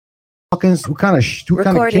Hawkins? What kind of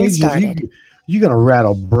cages you gonna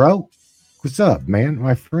rattle, bro? What's up, man?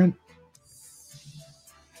 My friend.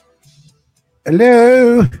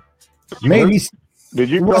 Hello, maybe. Did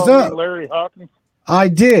you What's call up? me Larry Hawkins? I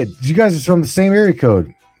did. You guys are from the same area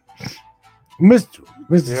code, Mister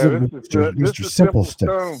Mister Simple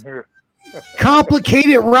Stuff. Here.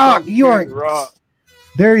 Complicated rock. You are. Rock.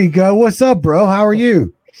 There you go. What's up, bro? How are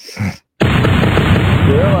you?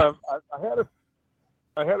 Well,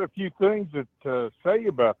 I had a few things to say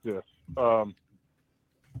about this.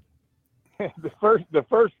 The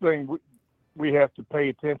first thing we have to pay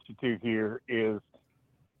attention to here is,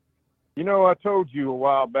 I told you a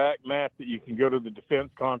while back, Matt, that you can go to the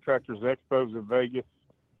Defense Contractors Expos in Vegas,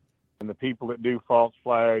 and the people that do false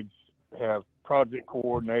flags have project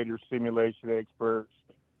coordinators, simulation experts,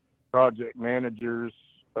 project managers,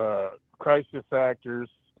 crisis actors,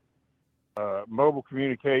 mobile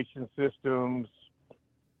communication systems.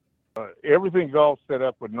 Everything's all set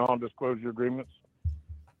up with non-disclosure agreements.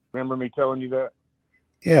 Remember me telling you that?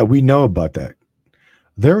 Yeah, we know about that.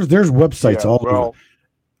 There's websites all over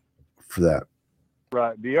for that.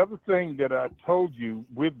 Right. The other thing that I told you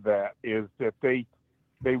with that is that they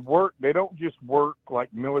don't just work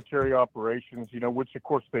like military operations, which of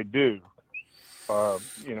course they do, but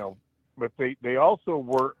they also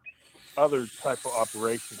work other type of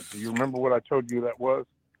operations. Do you remember what I told you that was?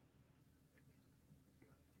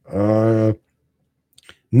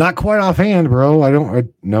 Not quite offhand, bro. I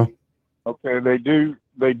no. Okay, they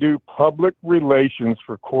do public relations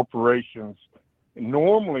for corporations.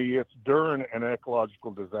 Normally, it's during an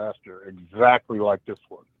ecological disaster, exactly like this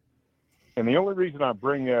one. And the only reason I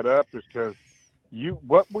bring that up is because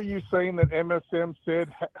what were you saying that MSM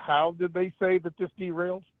said? How did they say that this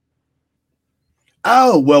derailed?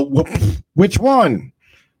 Oh, well, which one?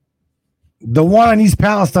 The one in East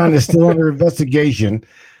Palestine is still under investigation.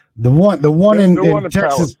 The one in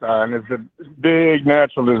Texas, Palestine is a big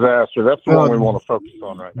natural disaster. That's the one we want to focus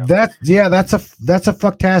on right now. That's a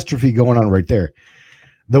fucktastrophe going on right there.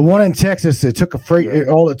 The one in Texas, it took a freight.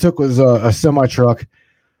 Yeah. All it took was a semi truck.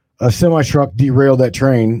 A semi truck derailed that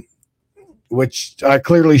train, which I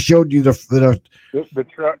clearly showed you the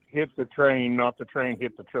truck hit the train, not the train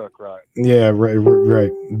hit the truck, right? Yeah,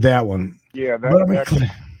 right. That one. Yeah, that could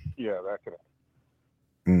happen.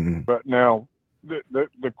 Mm-hmm. But now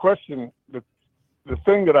the question, the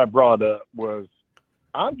thing that I brought up was,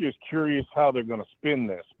 I'm just curious how they're going to spin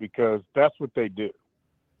this, because that's what they do.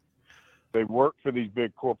 They work for these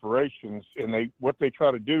big corporations, and what they try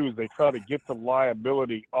to do is they try to get the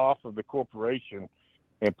liability off of the corporation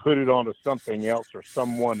and put it onto something else or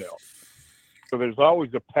someone else. So there's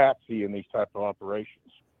always a patsy in these type of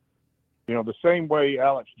operations. The same way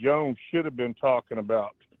Alex Jones should have been talking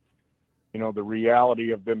about, the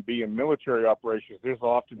reality of them being military operations. There's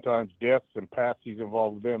oftentimes deaths and patsies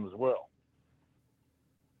involved with them as well.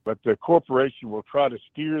 But the corporation will try to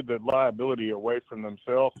steer the liability away from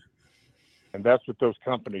themselves, and that's what those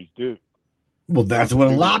companies do. Well, that's what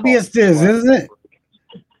a lobbyist is, isn't it?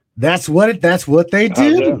 That's what they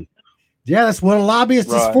do. Yeah, that's what a lobbyist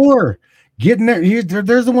is for. Getting there,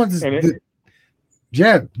 there's the ones. Go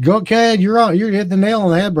ahead. You're hitting the nail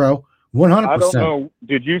on the head, bro. 100%. I don't know.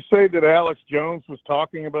 Did you say that Alex Jones was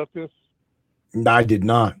talking about this? I did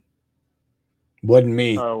not. Wasn't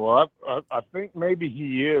me. Well, I think maybe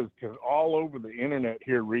he is, because all over the internet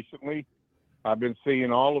here recently, I've been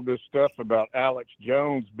seeing all of this stuff about Alex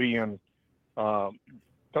Jones being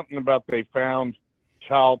something about they found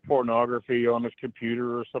child pornography on his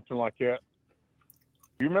computer or something like that.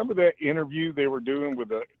 You remember that interview they were doing with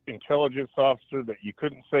the intelligence officer that you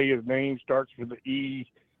couldn't say his name, starts with the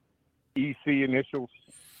EC initials?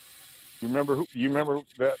 You remember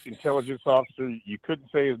that intelligence officer? You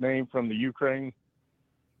couldn't say his name, from the Ukraine.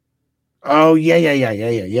 Oh yeah.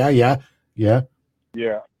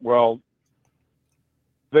 Yeah. Well,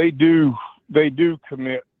 they do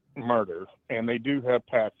commit murder, and they do have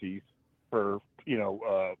patsies for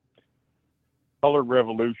color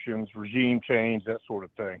revolutions, regime change, that sort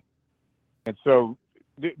of thing. And so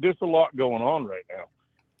there's a lot going on right now.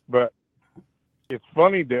 But it's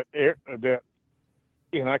funny that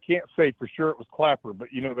and I can't say for sure it was Clapper, but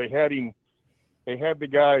they had the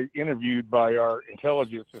guy interviewed by our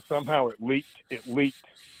intelligence, and somehow it leaked,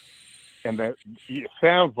 and that it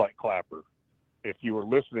sounds like Clapper. If you were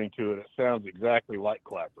listening to it, it sounds exactly like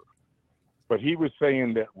Clapper. But he was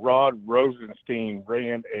saying that Rod Rosenstein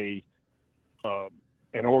ran an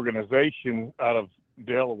organization out of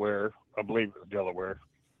Delaware, I believe it was Delaware,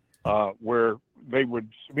 where they would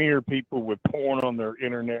smear people with porn on their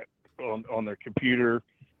internet, on their computer,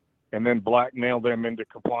 and then blackmail them into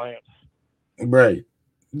compliance. Right.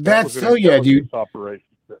 That's so yeah, dude. Operation.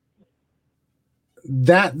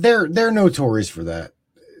 That they're notorious for that.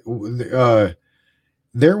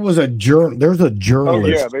 There's a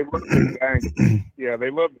journalist. Oh yeah, they love the dangles. Yeah, they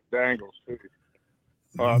love the dangles too.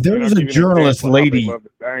 There's a journalist lady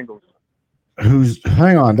who's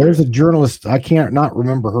hang on. There's a journalist. I can't not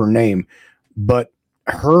remember her name, but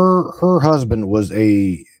her husband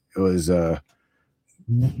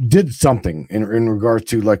did something in regards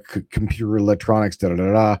to like computer electronics,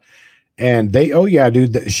 and they, oh yeah,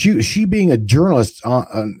 dude, she being a journalist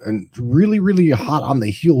and really, really hot on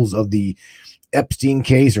the heels of the Epstein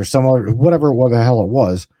case or some other, whatever the hell it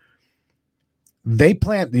was. They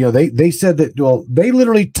they said that, well, they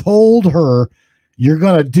literally told her, you're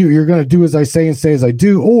gonna do as I say and say as I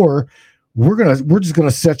do, or we're just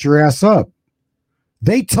gonna set your ass up.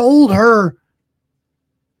 They told her.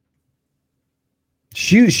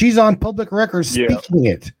 She's on public record speaking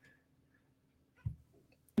it.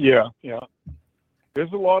 Yeah.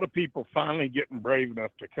 There's a lot of people finally getting brave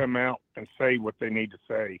enough to come out and say what they need to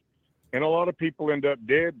say. And a lot of people end up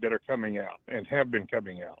dead that are coming out and have been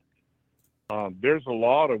coming out. There's a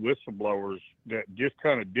lot of whistleblowers that just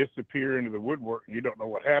kind of disappear into the woodwork and you don't know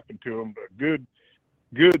what happened to them, but good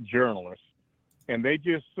journalists. And they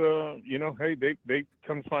just, hey, they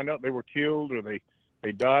come to find out they were killed or they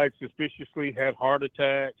died suspiciously, had heart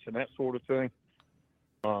attacks and that sort of thing.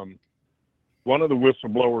 One of the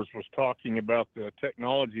whistleblowers was talking about the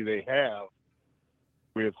technology they have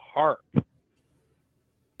with HAARP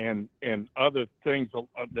and other things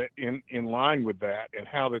in line with that, and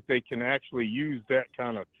how that they can actually use that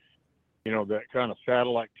kind of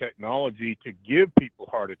satellite technology to give people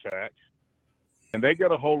heart attacks. And they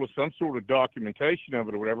got a hold of some sort of documentation of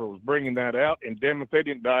it or whatever was bringing that out, and damn if they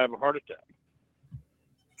didn't die of a heart attack.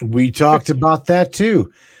 We talked about that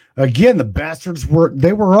too. Again, the bastards were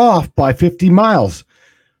off by 50 miles.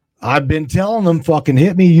 I've been telling them, fucking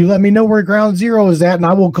hit me. You let me know where ground zero is at, and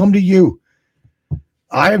I will come to you.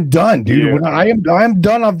 I am done, dude. Yeah. I am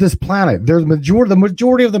done of this planet. The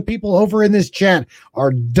majority of the people over in this chat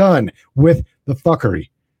are done with the fuckery.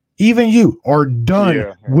 Even you are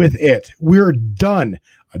done with it. We're done.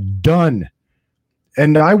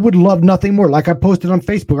 And I would love nothing more. Like I posted on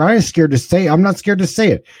Facebook, I'm not scared to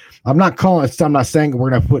say it. I'm not saying we're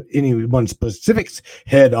going to put anyone specific's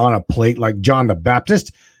head on a plate like John the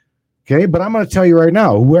Baptist. Okay. But I'm going to tell you right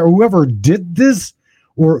now, whoever did this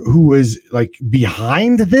or who is like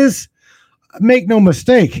behind this, make no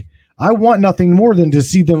mistake. I want nothing more than to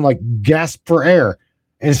see them like gasp for air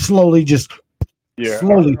and slowly perish.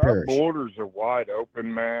 Our borders are wide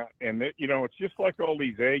open, Matt. And it's just like all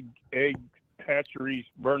these egg hatcheries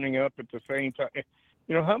burning up at the same time.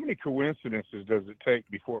 How many coincidences does it take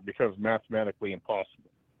before it becomes mathematically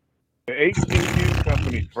impossible? The HCQ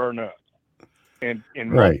companies burn up, and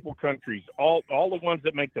in multiple countries, all the ones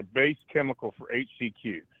that make the base chemical for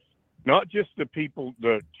HCQ, not just the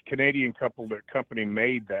Canadian company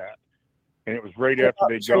made that, and it was right after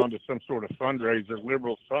they'd gone to some sort of fundraiser,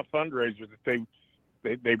 liberal fundraiser,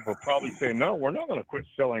 that they were probably saying, no, we're not going to quit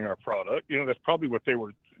selling our product. That's probably what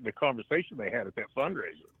the conversation they had at that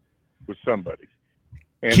fundraiser with somebody.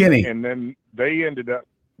 And then they ended up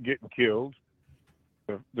getting killed.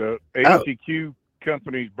 The HCQ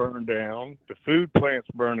companies burned down. The food plants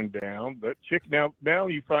burning down. The chicken. Now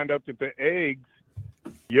you find out that the egg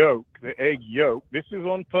yolk, this is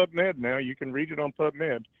on PubMed now. You can read it on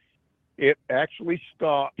PubMed. It actually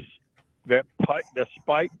stops the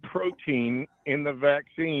spike protein in the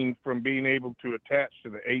vaccine from being able to attach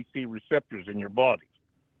to the AC receptors in your body.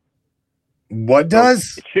 What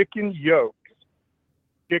does? Chicken yolks.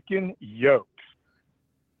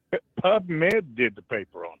 PubMed did the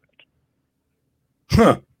paper on it.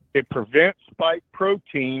 Huh. It prevents spike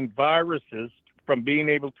protein viruses from being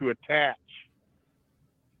able to attach.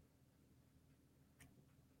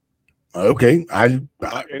 Okay, I'm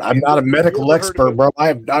not a medical expert, bro. I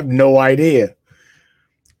have no idea.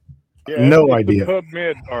 Yeah, no idea. The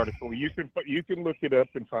PubMed article. You can look it up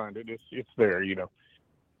and find it. It's there,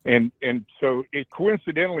 And so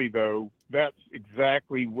coincidentally though, that's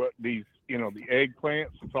exactly what these, the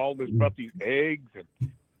eggplants. It's all this about these eggs,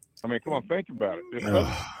 and I mean, come on, think about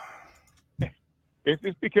it.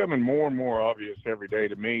 It's becoming more and more obvious every day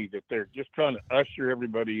to me that they're just trying to usher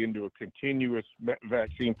everybody into a continuous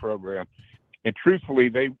vaccine program. And truthfully,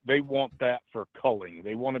 they want that for culling.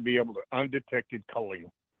 They want to be able to undetected culling.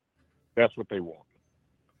 That's what they want.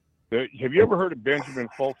 Have you ever heard of Benjamin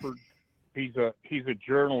Fulford? He's a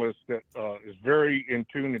journalist that is very in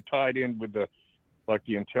tune and tied in with the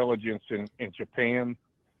intelligence in Japan.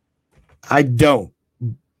 I do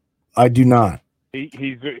not.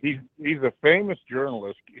 He's a famous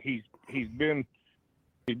journalist. He's been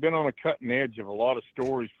on the cutting edge of a lot of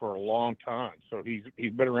stories for a long time. So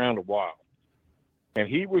he's been around a while. And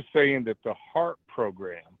he was saying that the HAARP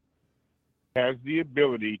program has the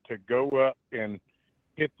ability to go up and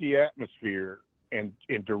hit the atmosphere and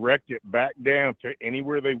direct it back down to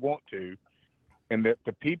anywhere they want to. And that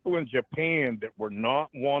the people in Japan that were not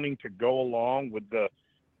wanting to go along with the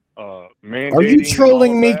mandating. Are you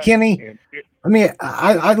trolling me, Kenny?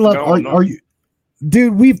 I love. No, are you,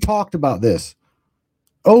 dude? We've talked about this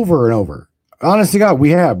over and over. Honest to God, we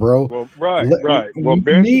have, bro. Well, right. Well,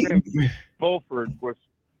 Benjamin Fulford was.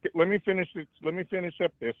 Let me finish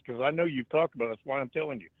up this because I know you've talked about it. That's why I'm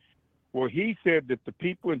telling you. Well, he said that the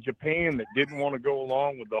people in Japan that didn't want to go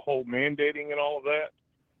along with the whole mandating and all of that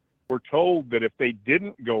were told that if they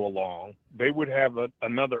didn't go along, they would have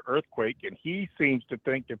another earthquake. And he seems to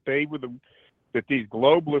think that that these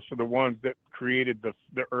globalists are the ones that created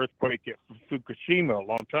the earthquake at Fukushima a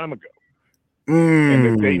long time ago. And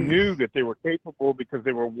that they knew that they were capable because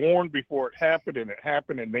they were warned before it happened,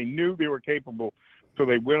 and they knew they were capable, so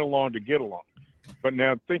they went along to get along. But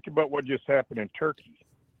now think about what just happened in Turkey.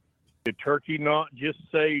 Did Turkey not just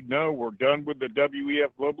say, no, we're done with the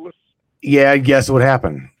WEF globalists? Yeah, guess what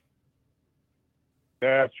happened?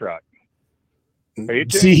 That's right. Pay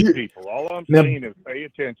attention, people. All I'm saying is pay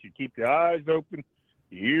attention. Keep your eyes open,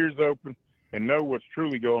 your ears open, and know what's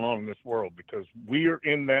truly going on in this world, because we are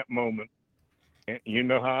in that moment. And you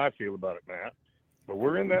know how I feel about it, Matt. But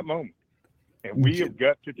we're in that moment. And we have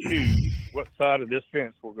got to choose what side of this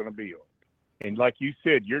fence we're going to be on. And like you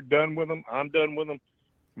said, you're done with them. I'm done with them.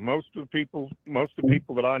 Most of the people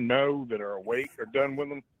that I know that are awake are done with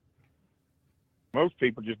them. Most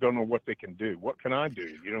people just don't know what they can do. What can I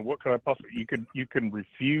do? What can I possibly? You can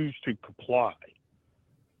refuse to comply.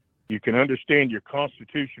 You can understand your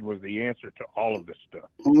Constitution was the answer to all of this stuff.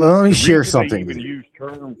 Let me share something. They even use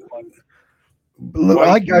terms like.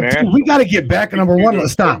 We got to get back. Number one,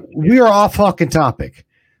 let's stop. We are off fucking topic.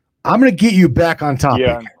 I'm going to get you back on topic.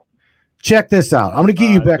 Yeah. Check this out. I'm going to get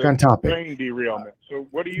you back on topic. Train derailment. So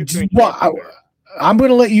what do you think? I'm going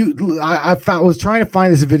to let you. I was trying to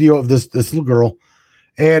find this video of this little girl,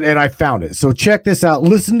 and I found it. So check this out.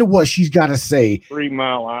 Listen to what she's got to say. 3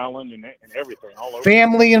 Mile Island and everything all over.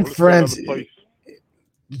 Family and friends.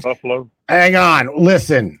 Buffalo. Hang on.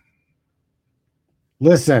 Listen.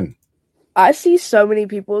 I see so many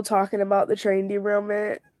people talking about the train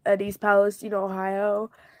derailment at East Palestine, Ohio.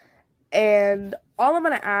 And all I'm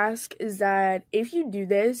going to ask is that if you do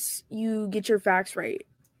this, you get your facts right.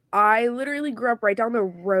 I literally grew up right down the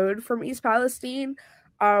road from East Palestine.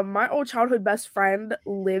 My old childhood best friend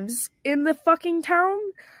lives in the fucking town.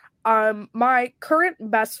 My current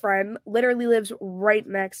best friend literally lives right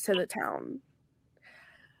next to the town.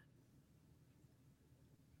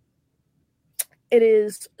 It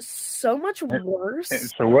is so much worse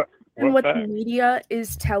than what the media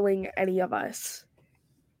is telling any of us.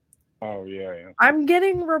 Oh, yeah. I'm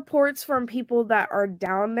getting reports from people that are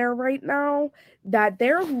down there right now that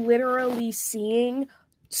they're literally seeing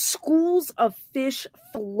schools of fish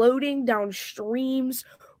floating down streams,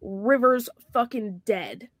 rivers, fucking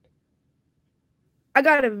dead. I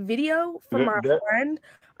got a video from my friend.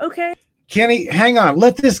 Okay. Kenny, hang on.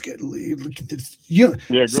 Let this. You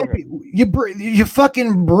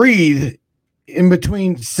fucking breathe in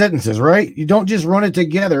between sentences, right? You don't just run it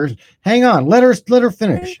together. Hang on. Let her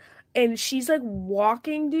finish. And she's like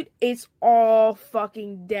walking, dude. It's all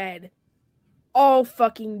fucking dead. All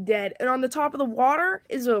fucking dead. And on the top of the water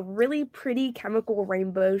is a really pretty chemical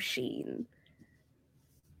rainbow sheen.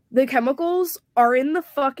 The chemicals are in the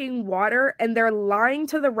fucking water, and they're lying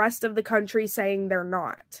to the rest of the country saying they're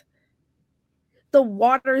not. The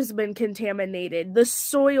water's been contaminated. The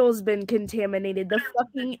soil's been contaminated. The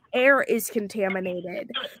fucking air is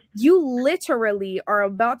contaminated. You literally are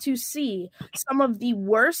about to see some of the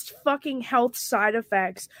worst fucking health side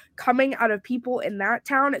effects coming out of people in that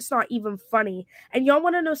town. It's not even funny. And y'all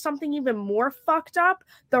want to know something even more fucked up?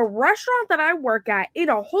 The restaurant that I work at in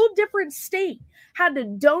a whole different state had to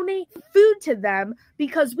donate food to them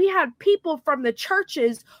because we had people from the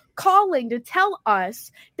churches calling to tell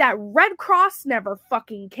us that Red Cross never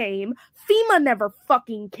fucking came, FEMA never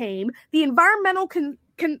fucking came, the environmental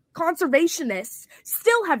conservationists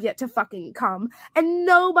still have yet to fucking come, and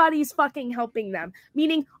nobody's fucking helping them.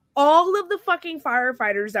 Meaning all of the fucking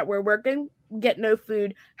firefighters that were working get no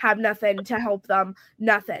food, have nothing to help them,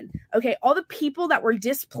 nothing. Okay, all the people that were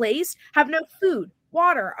displaced have no food,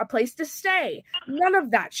 water, a place to stay. None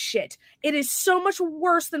of that shit. It is so much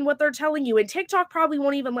worse than what they're telling you. And TikTok probably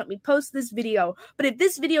won't even let me post this video. But if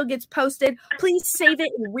this video gets posted, please save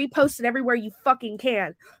it and repost it everywhere you fucking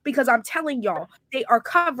can. Because I'm telling y'all, they are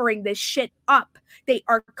covering this shit up. They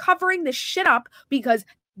are covering this shit up because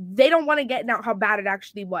they don't want to get out how bad it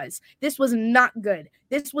actually was. This was not good.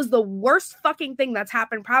 This was the worst fucking thing that's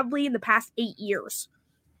happened probably in the past 8 years.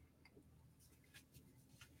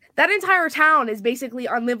 That entire town is basically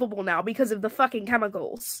unlivable now because of the fucking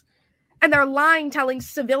chemicals. And they're lying, telling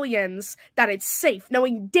civilians that it's safe,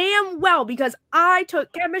 knowing damn well, because I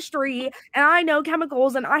took chemistry and I know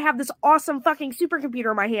chemicals and I have this awesome fucking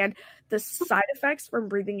supercomputer in my hand. The side effects from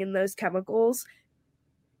breathing in those chemicals,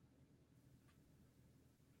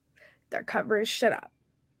 they're covering shit up.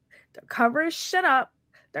 They're covering shit up.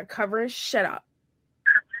 They're covering shit up.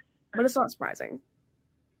 But it's not surprising.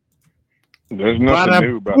 There's nothing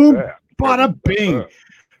new about that. Bada bing.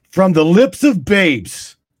 From the lips of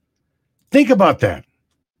babes. Think about that.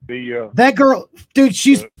 That girl, dude,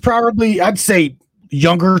 she's probably, I'd say,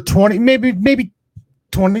 younger, 20, maybe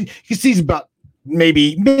 20. You see, about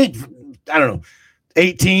maybe, I don't know,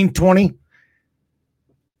 18, 20.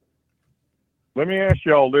 Let me ask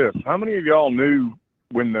y'all this. How many of y'all knew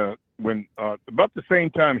when about the same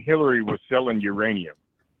time Hillary was selling uranium,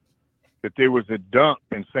 that there was a dump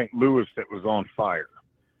in St. Louis that was on fire?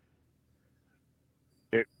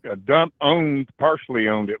 A dump partially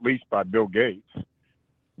owned at least by Bill Gates,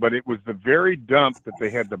 but it was the very dump that they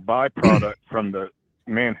had the byproduct from the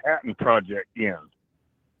Manhattan Project in.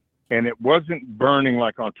 And it wasn't burning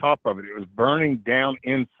like on top of it. It was burning down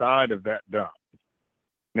inside of that dump.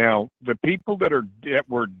 Now, the people that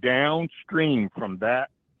were downstream from that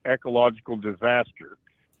ecological disaster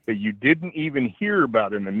that you didn't even hear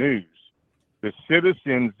about in the news, the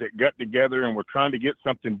citizens that got together and were trying to get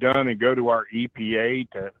something done and go to our EPA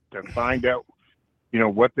to find out,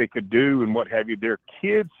 what they could do and what have you, their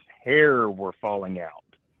kids' hair were falling out.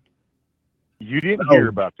 You didn't hear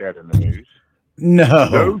about that in the news.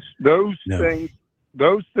 No.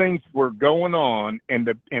 Those things were going on, and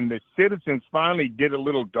the citizens finally did a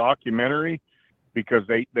little documentary because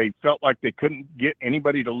they felt like they couldn't get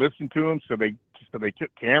anybody to listen to them, so they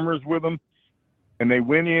took cameras with them. And they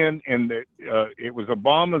went in, and it was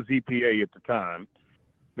Obama's EPA at the time.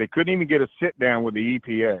 They couldn't even get a sit down with the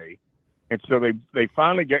EPA. And so they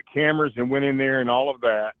finally got cameras and went in there and all of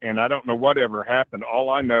that. And I don't know whatever happened.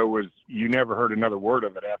 All I know is you never heard another word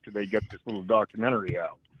of it after they got this little documentary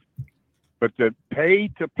out. But the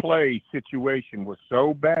pay-to-play situation was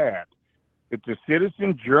so bad that the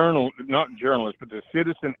citizen the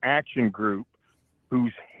Citizen Action Group,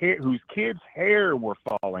 whose kids' hair were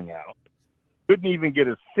falling out, couldn't even get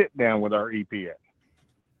a sit down with our EPA.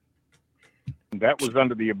 And that was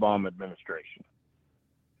under the Obama administration.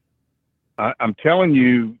 I'm telling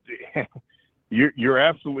you, you're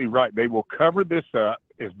absolutely right. They will cover this up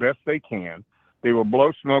as best they can. They will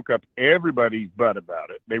blow smoke up everybody's butt about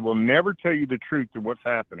it. They will never tell you the truth of what's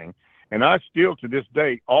happening. And I still, to this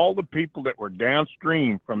day, all the people that were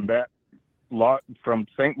downstream from that lot from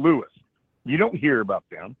St. Louis, you don't hear about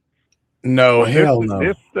them. No, hell no.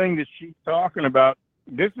 This thing that she's talking about,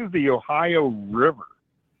 this is the Ohio River.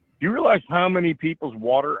 Do you realize how many people's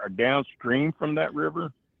water are downstream from that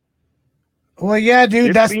river? Well, yeah,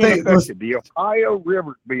 dude, the Ohio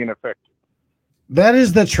River being affected. That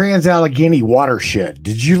is the Trans-Allegheny watershed.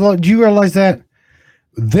 Did you realize that?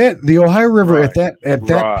 That the Ohio River at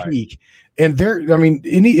that peak, and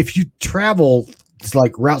if you travel, it's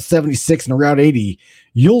like Route 76 and Route 80,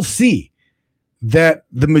 you'll see that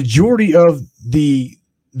the majority of the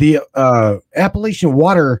Appalachian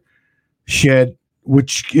watershed,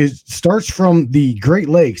 which starts from the Great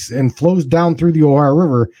Lakes and flows down through the Ohio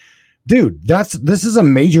River, dude, this is a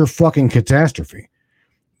major fucking catastrophe.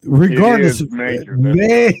 Regardless of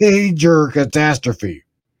major catastrophe.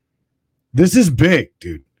 This is big,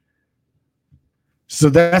 dude. So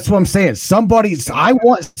that's what I'm saying. I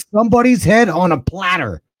want somebody's head on a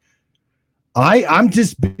platter. I'm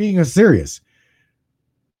just being serious.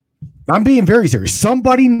 I'm being very serious.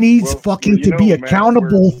 Somebody needs to be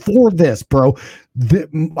accountable for this, bro.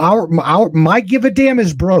 My give a damn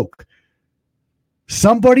is broke.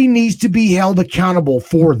 Somebody needs to be held accountable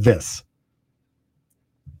for this.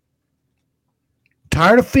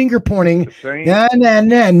 Tired of finger pointing. Nah.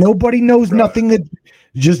 Nobody knows nothing. That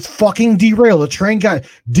just fucking derail. A train got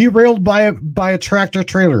derailed by a tractor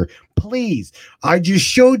trailer. Please. I just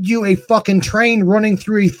showed you a fucking train running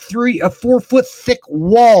through a 4 foot thick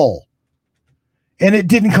wall. And it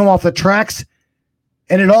didn't come off the tracks.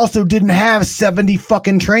 And it also didn't have 70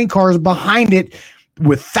 fucking train cars behind it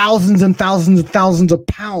with thousands and thousands and thousands of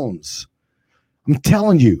pounds. I'm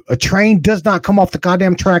telling you, a train does not come off the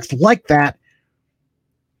goddamn tracks like that.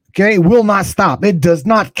 Okay, it will not stop. It does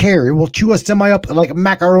not care. It will chew a semi up like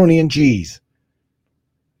macaroni and cheese.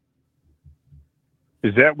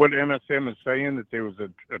 Is that what MSM is saying, that there was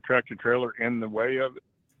a tractor trailer in the way of it?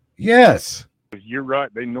 Yes. You're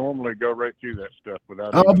right. They normally go right through that stuff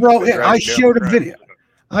without. Oh, bro, I showed a video.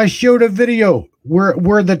 I showed a video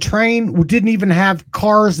where the train didn't even have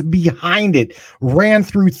cars behind it. Ran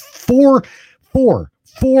through four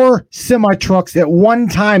semi trucks at one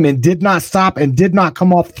time and did not stop and did not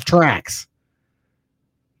come off the tracks.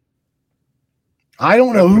 I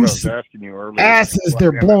don't know whose asses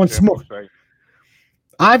they're blowing smoke.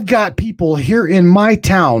 I've got people here in my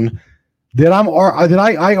town that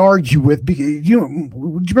I argue with, because do you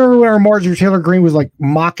remember when Marjorie Taylor Greene was like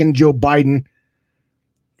mocking Joe Biden,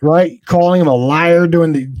 right? Calling him a liar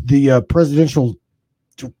during the presidential,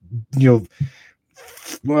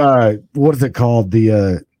 what is it called?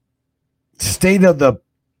 The state of the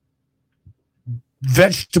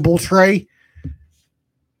vegetable tray,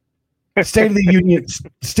 State of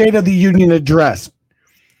the Union address.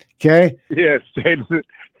 Okay. Yeah,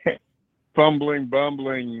 fumbling,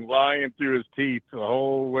 bumbling, lying through his teeth the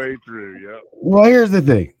whole way through. Yeah. Well, here's the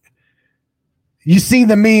thing. You see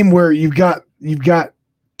the meme where you've got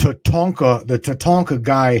Tatanka, the Tatanka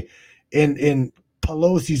guy in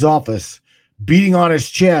Pelosi's office beating on his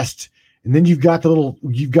chest, and then you've got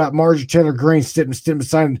Marjorie Taylor Greene sitting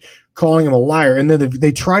beside him, calling him a liar, and then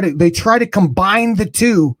they try to combine the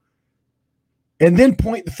two. And then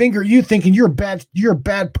point the finger at you, thinking you're a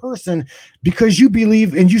bad person because you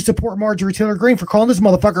believe and you support Marjorie Taylor Greene for calling this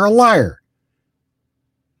motherfucker a liar.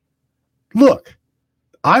 Look,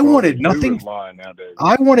 I wanted nothing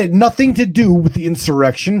to do with the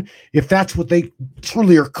insurrection, if that's what they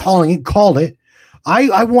truly are called it.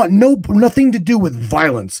 I want nothing to do with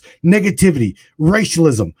violence, negativity,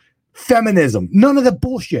 racialism, feminism, none of the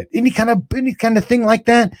bullshit. Any kind of thing like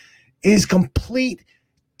that is complete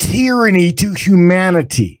tyranny to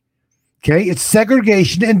humanity. Okay, it's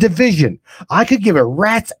segregation and division. I could give a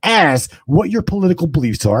rat's ass what your political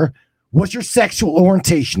beliefs are, what your sexual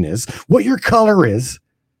orientation is, what your color is.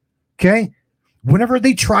 Okay, whenever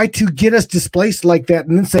they try to get us displaced like that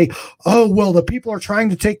and then say, oh, well, the people are trying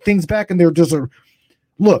to take things back and they're just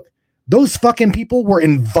look, those fucking people were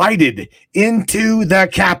invited into the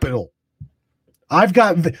Capitol. I've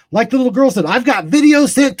got, like the little girl said, I've got videos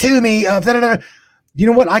sent to me of that. You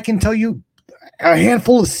know what? I can tell you a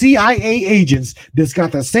handful of CIA agents that's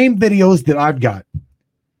got the same videos that I've got.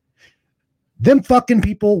 Them fucking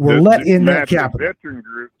people were let in that Capitol.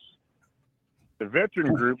 The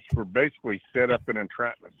veteran groups were basically set up in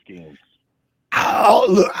entrapment schemes. Oh,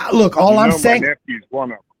 look, all I'm saying. My nephew's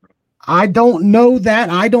one of them. I don't know that.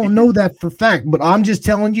 I don't know that for fact, but I'm just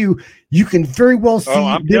telling you, you can very well see. Oh,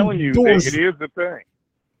 I'm telling you, it is the thing.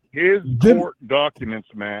 His court documents,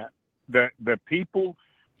 Matt, that the people's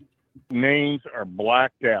names are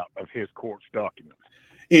blacked out of his court's documents.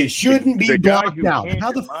 It shouldn't be blocked out.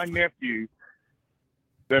 How my nephew,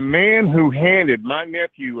 the man who handed my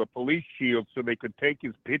nephew a police shield so they could take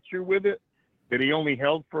his picture with it, that he only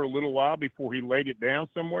held for a little while before he laid it down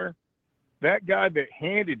somewhere, that guy that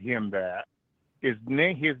handed him that, his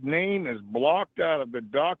name is blocked out of the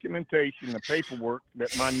documentation, the paperwork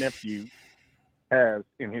that my nephew has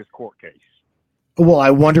in his court case. Well,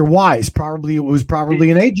 I wonder why. It was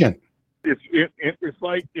probably an agent. It's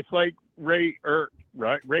like Ray Earp,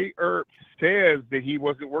 right? Ray Earp says that he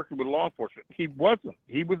wasn't working with law enforcement. He wasn't.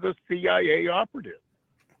 He was a CIA operative.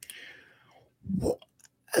 Well,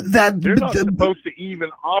 they're not supposed to even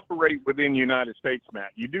operate within the United States,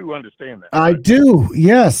 Matt. You do understand that? I do.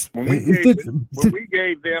 Yes. When we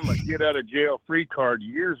gave them a get out of jail free card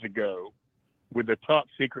years ago with a top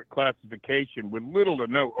secret classification with little to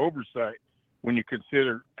no oversight, when you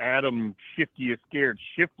consider Adam Shifty is scared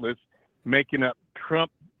shiftless making up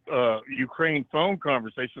Trump Ukraine phone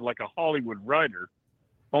conversation like a Hollywood writer,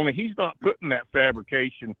 only he's not putting that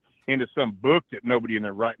fabrication into some book that nobody in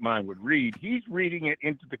their right mind would read. He's reading it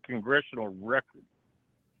into the congressional record.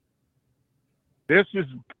 This is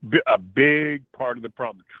a big part of the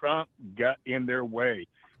problem. Trump got in their way.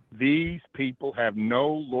 These people have no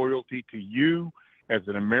loyalty to you as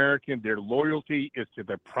an American. Their loyalty is to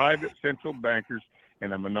the private central bankers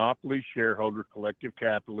and a monopoly shareholder, collective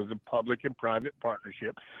capitalism, public and private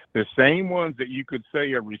partnership. The same ones that you could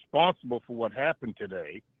say are responsible for what happened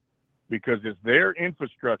today, because it's their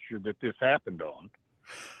infrastructure that this happened on.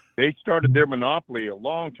 They started their monopoly a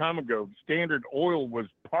long time ago. Standard Oil was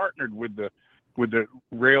partnered with the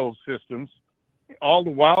rail systems all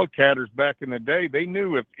the wildcatters back in the day, they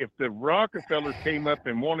knew if the Rockefellers came up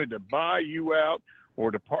and wanted to buy you out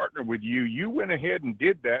or to partner with you, you went ahead and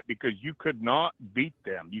did that because you could not beat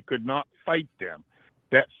them. You could not fight them.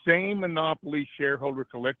 That same monopoly, shareholder,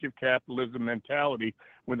 collective capitalism mentality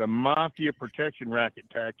with a mafia protection racket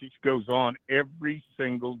tactics goes on every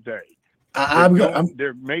single day.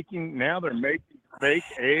 They're making fake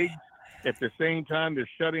eggs. At the same time, they're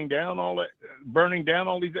shutting down burning down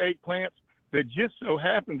all these egg plants that just so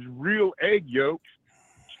happens real egg yolks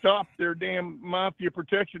stop their damn mafia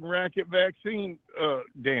protection racket vaccine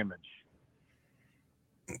damage.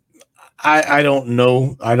 I don't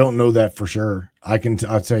know. I don't know that for sure. I'll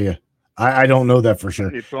tell you. I don't know that for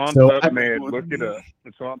sure. It's on PubMed. Look it up.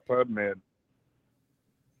 It's on PubMed.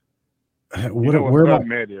 Where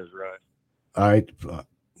PubMed is, right? I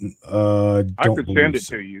could send it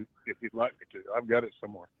to you if you'd like me to. I've got it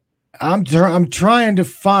somewhere. I'm trying to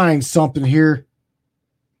find something here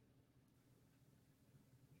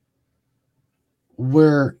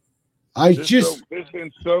where there's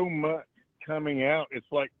been so much coming out.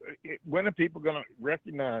 It's like, when are people going to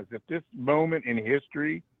recognize that this moment in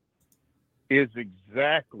history is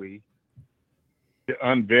exactly the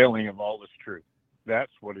unveiling of all this truth?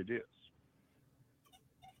 That's what it is.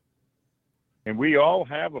 And we all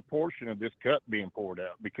have a portion of this cup being poured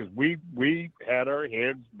out because we had our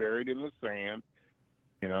heads buried in the sand.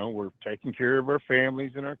 You know, we're taking care of our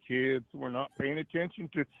families and our kids. We're not paying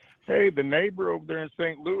attention to, hey, the neighbor over there in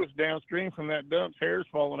St. Louis downstream from that dump's hair's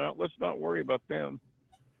falling out. Let's not worry about them.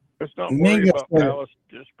 Let's not worry about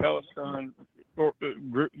Palestine or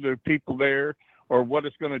the people there or what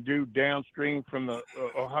it's going to do downstream from the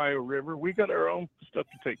Ohio River. We got our own stuff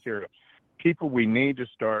to take care of. People, we need to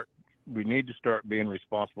start being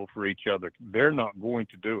responsible for each other. They're not going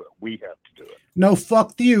to do it. We have to do it. No,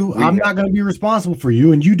 fuck you. I'm not going to be responsible for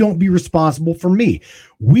you, and you don't be responsible for me.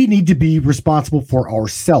 We need to be responsible for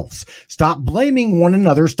ourselves. Stop blaming one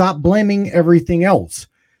another. Stop blaming everything else.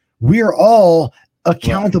 We are all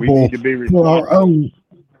accountable for our own.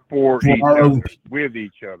 With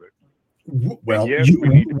each other. Well,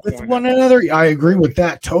 with one another, I agree with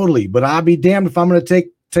that totally. But I'll be damned if I'm going to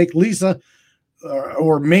take Lisa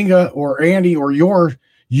or Minga or Andy or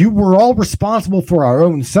you were all responsible for our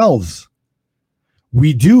own selves.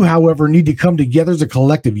 We do, however, need to come together as a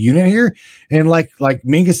collective unit here. And like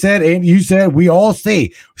Minga said, and you said, we all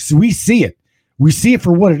see. So we see it. We see it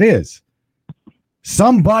for what it is.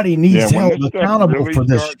 Somebody needs held accountable for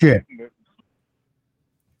this shit.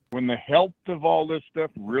 When the health of all this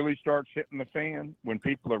stuff really starts hitting the fan, when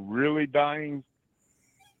people are really dying,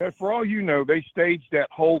 for all you know, they staged that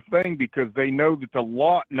whole thing because they know that the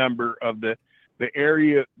lot number of the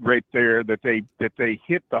area right there that they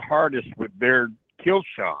hit the hardest with their kill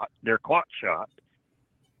shot, their clot shot.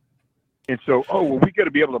 And so, we got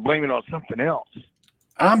to be able to blame it on something else.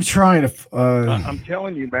 I'm trying to. I'm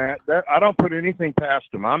telling you, Matt, that I don't put anything past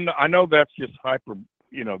them. I know that's just that's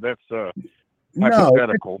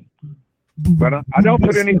hypothetical, but I don't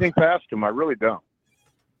put anything past them. I really don't.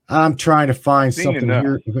 I'm trying to find something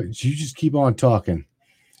here. You just keep on talking.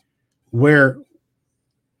 Where?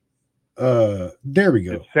 There we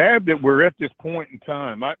go. It's sad that we're at this point in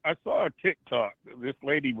time. I saw a TikTok. This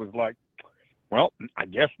lady was like, "Well, I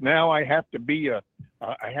guess now I have to be a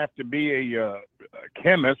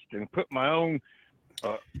chemist and put my own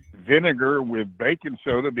vinegar with baking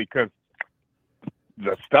soda because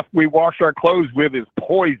the stuff we wash our clothes with is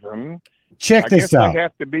poison. Check this out. I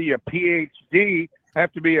have to be a PhD.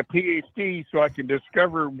 So I can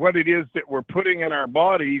discover what it is that we're putting in our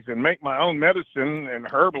bodies and make my own medicine and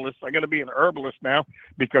herbalist. I got to be an herbalist now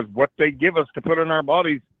because what they give us to put in our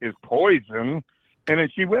bodies is poison." And then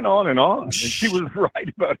she went on, and she was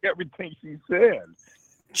right about everything she said.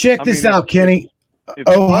 Check this out, Kenny.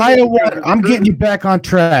 Ohio water. I'm getting you back on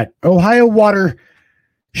track. Ohio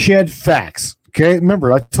watershed facts. Okay,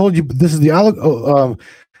 remember I told you this is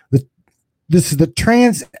this is the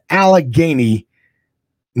Trans-Allegheny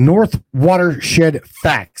North Watershed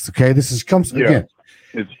facts. Okay, comes again.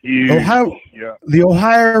 It's huge. The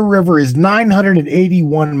Ohio River is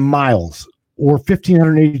 981 miles or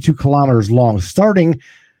 1,582 kilometers long, starting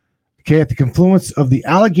at the confluence of the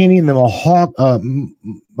Allegheny and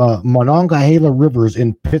the Monongahela rivers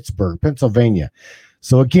in Pittsburgh, Pennsylvania.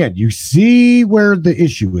 So again, you see where the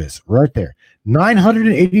issue is right there.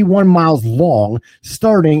 981 miles long,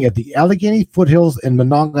 starting at the Allegheny foothills in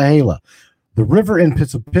Monongahela, the river in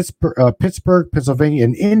Pittsburgh, Pennsylvania,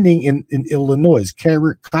 and ending in Illinois,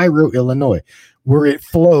 Cairo, Illinois, where it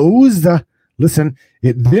flows.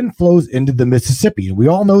 It then flows into the Mississippi. And we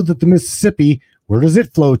all know that the Mississippi, where does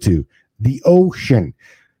it flow to? The ocean.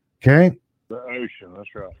 Okay. The ocean,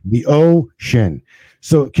 that's right. The ocean.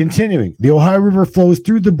 So continuing, the Ohio River flows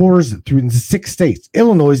through the borders through 6 states: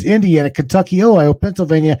 Illinois, Indiana, Kentucky, Ohio,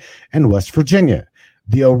 Pennsylvania, and West Virginia.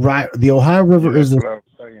 The Ohio River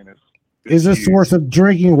is a source of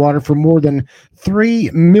drinking water for more than 3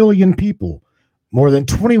 million people, more than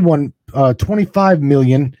 25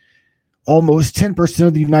 million, almost 10%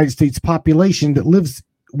 of the United States population that lives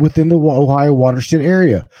within the Ohio watershed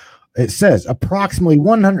area. It says approximately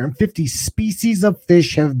 150 species of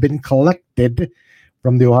fish have been collected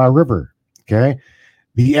from the Ohio River. Okay.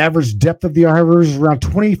 The average depth of the Ohio River is around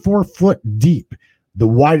 24 foot deep. The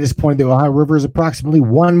widest point of the Ohio River is approximately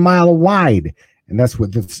 1 mile wide. And that's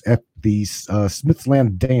what it's at the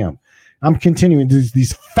Smithsland Dam. I'm continuing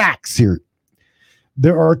these facts here.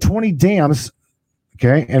 There are 20 dams,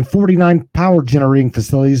 okay, and 49 power generating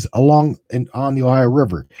facilities along and on the Ohio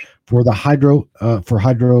River for the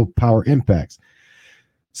hydropower impacts.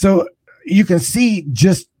 So you can see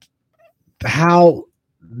just how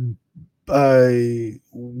this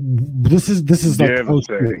is like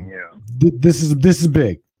devastating. Yeah. This is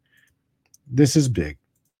big. This is big.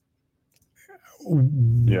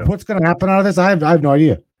 Yeah. What's going to happen out of this? I have no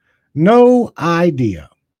idea. No idea.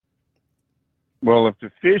 Well, if the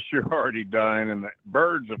fish are already dying and the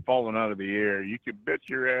birds are falling out of the air, you could bet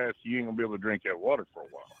your ass you ain't gonna be able to drink that water for a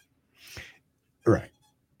while. Right.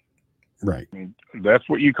 Right. I mean, that's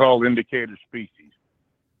what you call indicator species.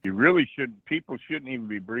 You really people shouldn't even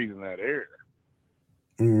be breathing that air.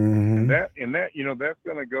 Mm-hmm. And that, you know, that's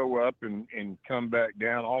going to go up and come back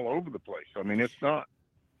down all over the place. I mean, it's not,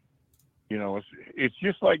 you know, it's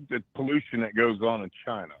just like the pollution that goes on in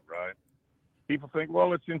China, right? People think,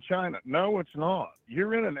 well, it's in China. No, it's not.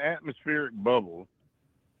 You're in an atmospheric bubble.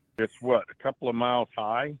 It's what, a couple of miles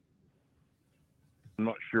high? I'm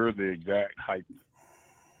not sure the exact height.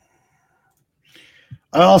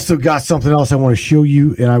 I also got something else I want to show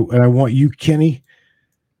you, and I want you, Kenny.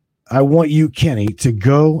 I want you, Kenny, to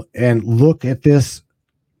go and look at this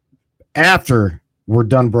after we're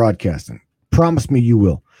done broadcasting. Promise me you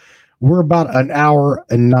will. We're about an hour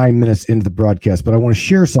and 9 minutes into the broadcast, but I want to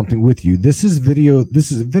share something with you. This is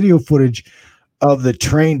video footage of the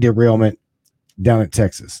train derailment down in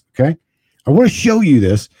Texas. Okay. I want to show you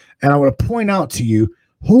this, and I want to point out to you,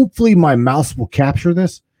 hopefully my mouse will capture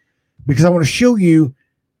this, because I want to show you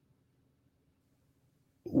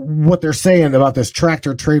what they're saying about this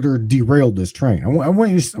tractor trailer derailed this train. I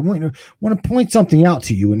want to point something out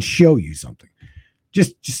to you and show you something.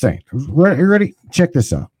 Just saying. You ready? Check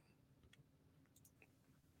this out.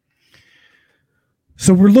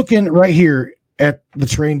 So we're looking right here at the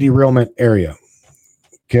train derailment area.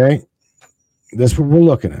 Okay. That's what we're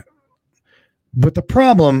looking at. But the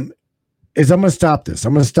problem is I'm going to stop this.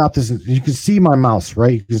 You can see my mouse,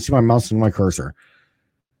 right? You can see my mouse and my cursor.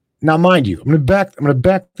 Now, mind you, I'm going to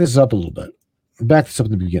back this up a little bit. Back this up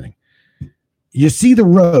at the beginning. You see the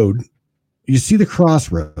road. You see the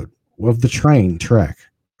crossroad of the train track.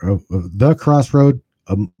 Of the crossroad,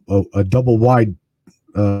 a double wide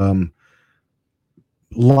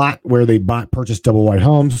lot where they purchased double wide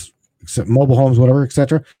homes, except mobile homes, whatever,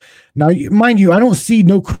 etc. Now, mind you, I don't see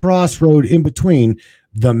no crossroad in between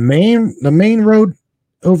the main road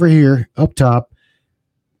over here up top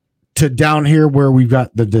to down here where we've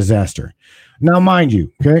got the disaster. Now, mind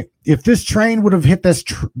you, okay, if this train would have hit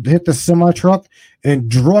the semi truck and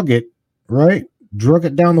drug it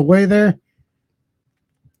down the way there,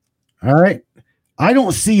 all right, I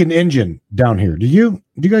don't see an engine down here. Do you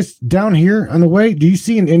guys down here on the way? Do you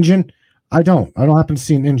see an engine? I don't happen to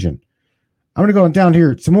see an engine. I'm going to go down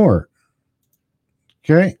here some more.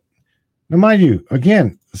 Okay. Now, mind you,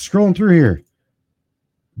 again, scrolling through here,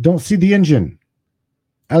 don't see the engine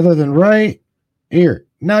other than right here.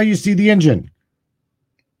 Now you see the engine.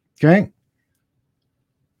 Okay.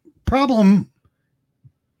 Problem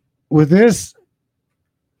with this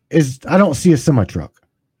is I don't see a semi truck.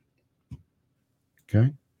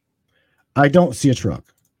 Okay. I don't see a truck.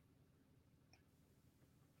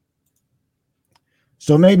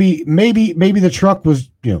 So maybe the truck was,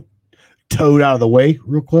 towed out of the way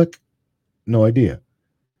real quick. No idea.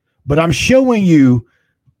 But I'm showing you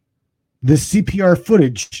this CPR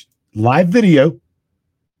footage, live video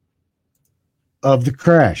of the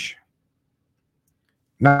crash.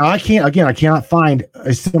 Now I cannot find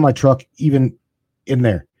a semi truck even in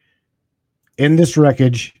there. In this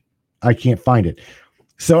wreckage, I can't find it.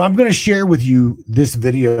 So I'm going to share with you this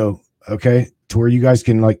video, okay, to where you guys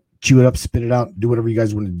can chew it up, spit it out, do whatever you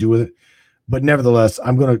guys want to do with it. But nevertheless,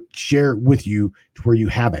 I'm going to share with you to where you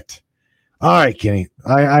have it. All right, Kenny,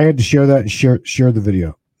 I had to share that and share the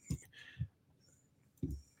video.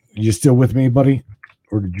 You still with me, buddy?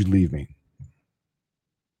 Or did you leave me?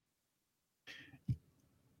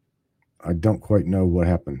 I don't quite know what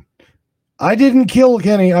happened. I didn't kill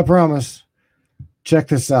Kenny, I promise. Check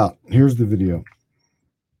this out. Here's the video.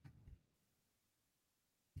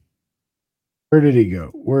 Where did he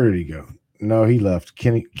go? No, he left.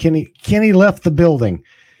 Kenny left the building.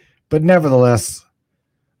 But nevertheless,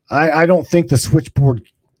 I don't think the switchboard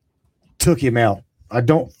took him out. I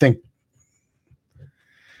don't think.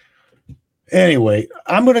 Anyway,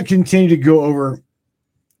 I'm going to continue to go over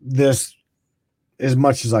this as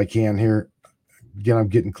much as I can here. Again, I'm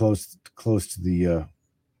getting close to the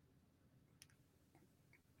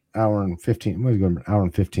hour and 15. We're going hour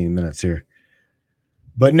and 15 minutes here.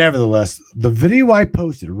 But nevertheless, the video I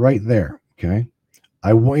posted right there, okay?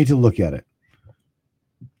 I want you to look at it.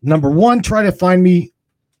 Number one, try to find me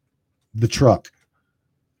the truck.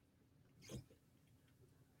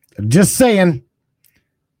 Just saying.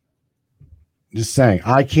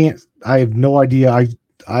 I have no idea.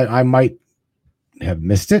 I might have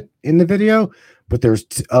missed it in the video, but there's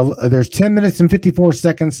 10 minutes and 54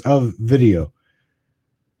 seconds of video.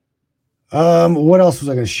 What else was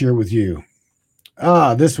I going to share with you?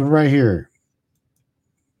 This one right here.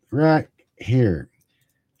 Right here.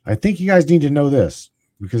 I think you guys need to know this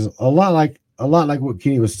because a lot like what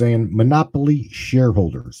Kenny was saying, monopoly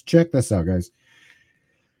shareholders. Check this out, guys.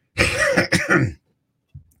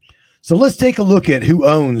 So let's take a look at who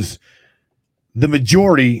owns the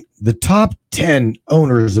majority, the top 10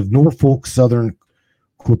 owners of Norfolk Southern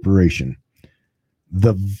Corporation.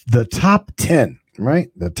 The top 10, right?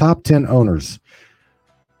 The top 10 owners.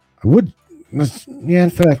 In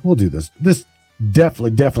fact, we'll do this. This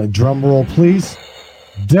definitely drum roll, please.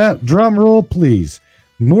 Drum roll, please.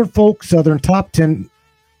 Norfolk Southern top 10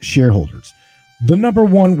 shareholders. The number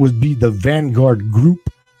one would be the Vanguard Group.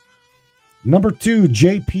 Number two,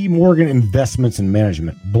 JP Morgan Investments and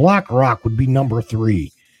Management. BlackRock would be number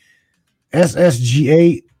three.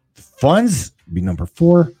 SSGA Funds would be number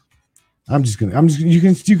four. You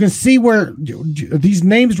can see where these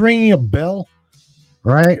names ringing a bell,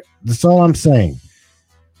 right? That's all I'm saying.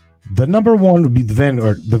 The number one would be the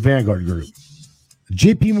Vanguard Group.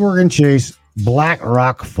 JP Morgan Chase,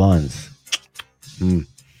 BlackRock Funds.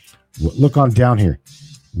 Look on down here.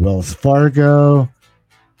 Wells Fargo.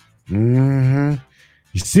 You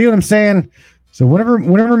see what I'm saying? So whenever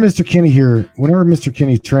Mr. Kenny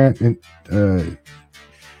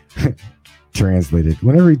translated,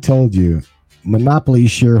 whenever he told you monopoly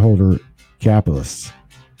shareholder capitalists,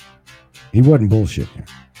 he wasn't bullshitting.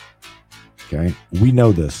 Okay, we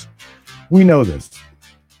know this.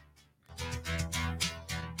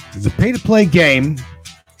 It's a pay-to-play game.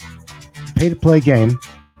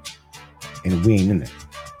 And we ain't in it.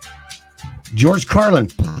 George Carlin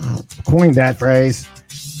coined that phrase.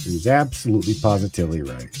 He was absolutely positively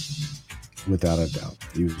right. Without a doubt.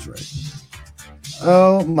 He was right.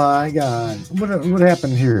 Oh my God. What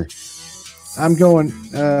happened here? I'm going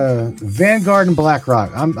Vanguard and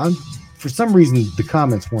BlackRock. I'm for some reason the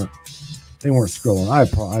comments weren't scrolling. I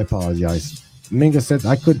apologize. Minga said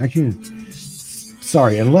I couldn't.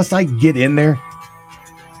 Sorry, unless I get in there.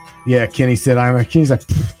 Yeah, Kenny said Kenny's like,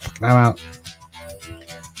 I'm out.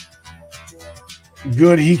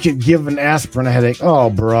 Good, he could give an aspirin a headache.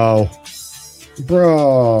 Oh, bro,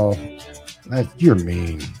 you're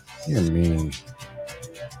mean.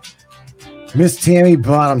 Miss Tammy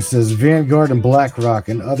Bottom says Vanguard and BlackRock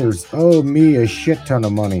and others owe me a shit ton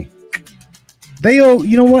of money. They owe.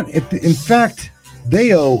 You know what? In fact,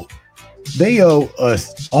 they owe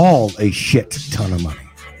us all a shit ton of money.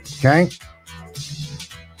 Okay,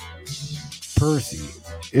 Percy,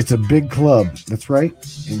 it's a big club. That's right,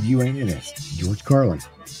 and you ain't in it. George Carlin.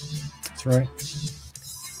 That's right.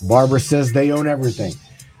 Barbara says they own everything.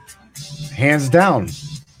 Hands down,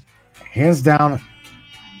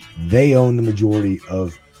 they own the majority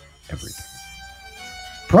of everything.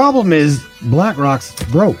 Problem is, BlackRock's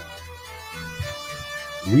broke.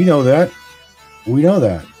 We know that.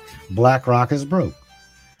 BlackRock is broke.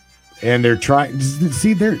 And they're trying.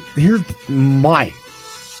 See, here's my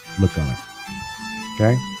look on it.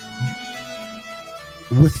 Okay?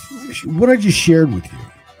 With what I just shared with you,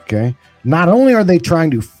 okay? Not only are they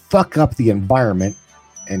trying to fuck up the environment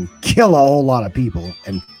and kill a whole lot of people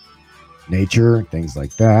and nature, things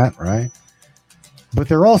like that, right? But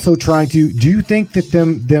they're also trying to. Do you think that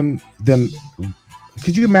them?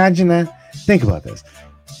 Could you imagine that? Think about this.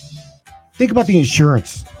 Think about the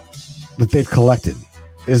insurance that they've collected,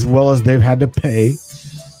 as well as they've had to pay,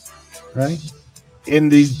 right? In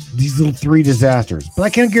these little three disasters. But I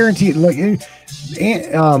can't guarantee it. Look, Andy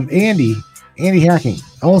Hacking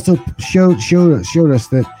also showed us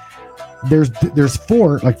that there's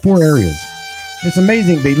four areas. It's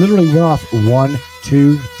amazing. They literally went off 1,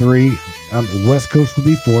 2, 3. On the West Coast would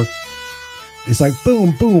be 4. It's like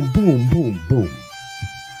boom, boom, boom, boom, boom.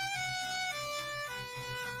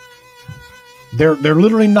 They're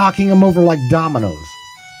literally knocking them over like dominoes.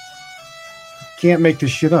 Can't make this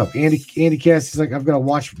shit up. Andy Cassie's like, I've got to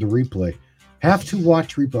watch the replay. Have to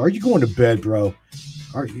watch replay. Are you going to bed, bro?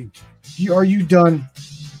 Are you done?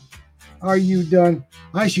 Are you done?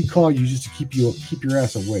 I should call you just to keep your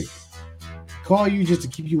ass awake. Call you just to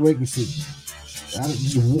keep you awake and sleep.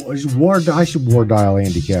 I should war dial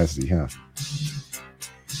Andy Cassidy, huh?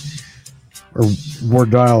 Or war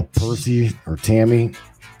dial Percy or Tammy.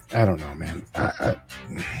 I don't know, man.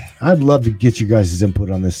 I'd love to get you guys'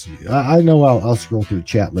 input on this. I know I'll scroll through the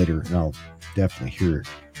chat later and I'll definitely hear it.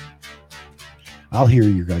 I'll hear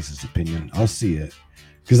your guys' opinion. I'll see it.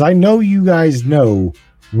 Because I know you guys know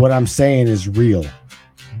what I'm saying is real.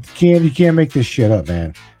 You can't make this shit up,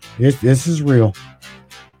 man. This is real.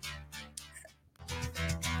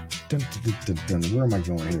 Where am I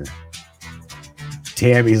going here?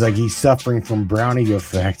 Tammy's like he's suffering from brownie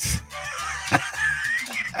effects.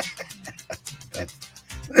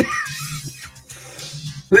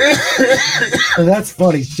 That's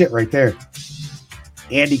funny shit right there.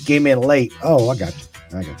 Andy came in late. Oh, I got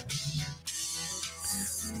you.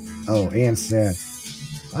 Oh, Ann said,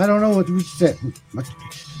 I don't know what we said.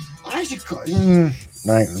 I should call. All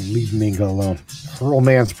right, leave Mingo alone. Earl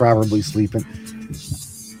Man's probably sleeping.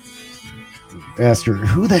 Asked her,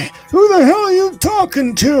 who the hell are you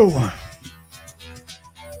talking to?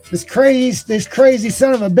 This crazy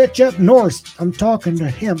son of a bitch up north. I'm talking to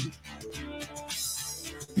him.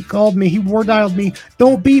 He called me. He war dialed me.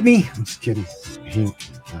 Don't beat me. I'm just kidding.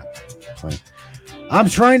 I'm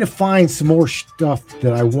trying to find some more stuff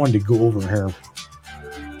that I wanted to go over here.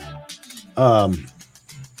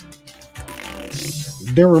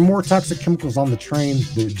 There were more toxic chemicals on the train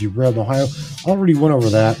that derailed Ohio. Already went over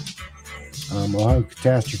that. Ohio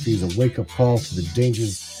catastrophe is a wake-up call to the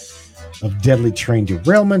dangers of deadly train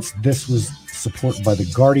derailments. This was supported by The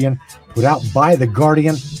Guardian, put out by The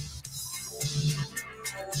Guardian.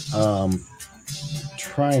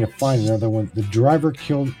 Trying to find another one. The driver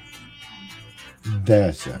killed.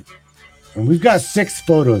 That's it. And we've got 6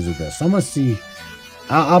 photos of this. I'm gonna see.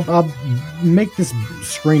 I'll make this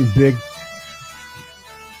screen big.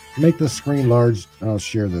 Make the screen large. I'll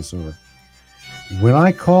share this over. When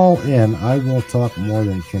I call in, I will talk more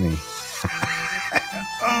than Kenny.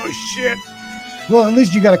 Oh shit! Well, at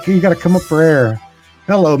least you gotta come up for air.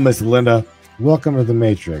 Hello, Miss Linda. Welcome to the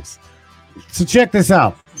Matrix. So check this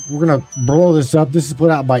out. We're gonna blow this up. This is put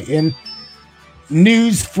out by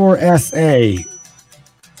News for SA.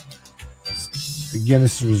 Again,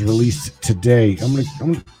 this was released today. I'm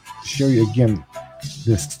gonna show you again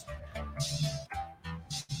this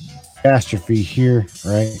catastrophe here,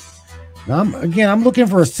 right? Now I'm looking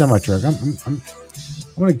for a semi truck. I'm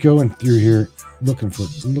gonna go in through here looking for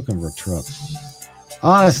a truck.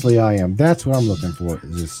 Honestly, I am. That's what I'm looking for.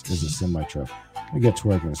 Is a semi truck. Let me get to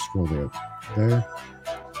where I can scroll there.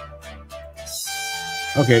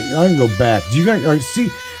 Okay, I can go back. Do you guys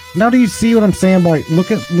see? Now do you see what I'm saying? By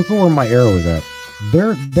look at where my arrow is at.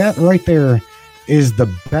 There, that right there is the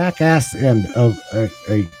back ass end of a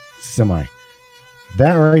semi.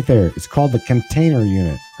 That right there. It's called the container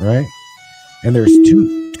unit, right? And there's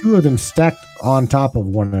two of them stacked on top of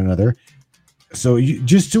one another. So you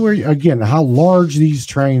just to again how large these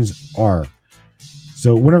trains are.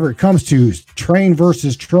 So whenever it comes to train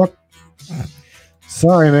versus truck,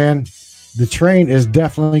 sorry, man. The train is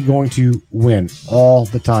definitely going to win all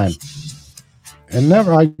the time. And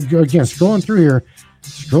never, again, scrolling through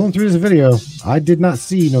this video, I did not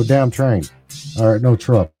see no damn train or no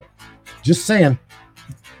truck. Just saying.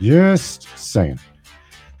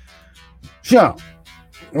 So,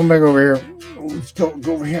 go back over here. Let's go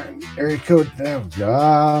over here. Area code,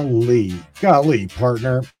 golly,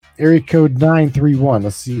 partner. Area code 931.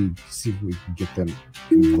 Let's see if we can get them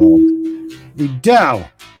involved.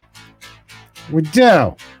 We're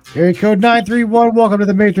down. Area code 931. Welcome to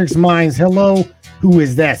the Matrix Minds. Hello. Who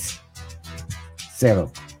is this? Sarah.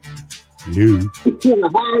 Lou.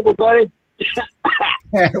 Hi, everybody.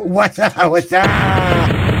 What's up?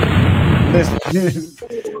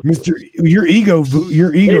 Mr. Your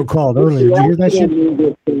ego called earlier. Did you hear that shit?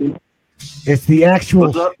 It's the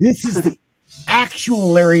actual. This is the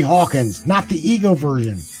actual Larry Hawkins, not the ego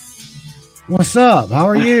version. What's up? How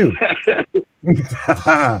are you?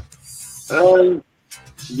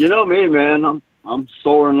 You know me, man. I'm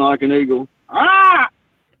soaring like an eagle.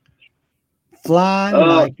 Fly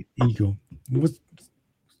like an eagle. What's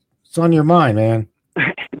on your mind, man?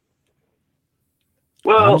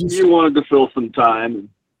 Well, you wanted to fill some time, and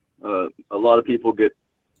a lot of people get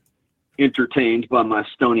entertained by my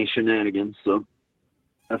stony shenanigans, so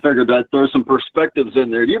I figured I'd throw some perspectives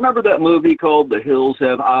in there. Do you remember that movie called The Hills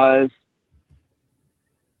Have Eyes?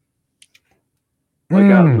 Like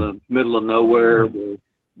out in the middle of nowhere, where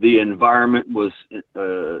the environment was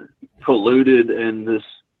polluted, and this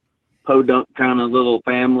podunk kind of little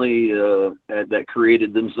family that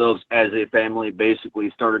created themselves as a family basically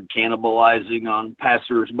started cannibalizing on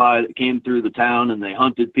passersby that came through the town, and they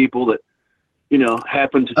hunted people that, you know,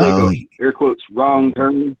 happened to take a air quotes wrong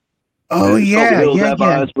turn. Oh yeah,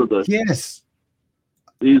 yeah. Yes.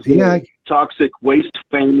 These toxic waste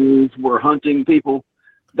families were hunting people.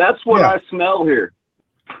 That's what I smell here.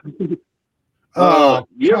 You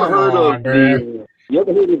ever heard of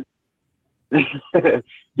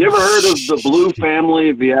the Blue family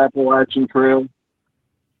of the Appalachian Trail?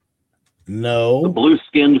 No. The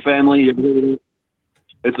blue-skinned family. You ever heard of it?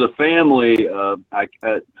 It's a family. I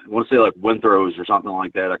want to say like Winthrows or something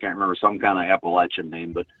like that. I can't remember, some kind of Appalachian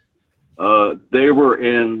name, but they were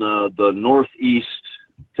in the Northeast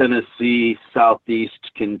Tennessee, Southeast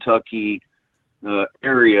Kentucky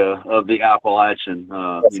area of the Appalachian.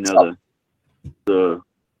 You know, the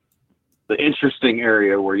interesting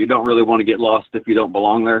area where you don't really want to get lost if you don't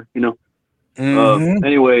belong there, you know.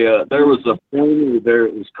 Anyway, there was a family there.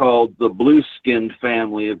 It was called the Blue-Skinned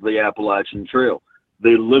family of the Appalachian Trail.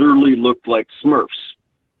 They literally looked like Smurfs.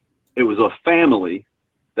 It was a family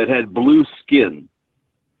that had blue skin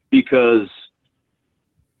because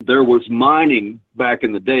there was mining back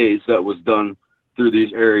in the days that was done through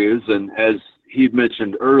these areas, and as he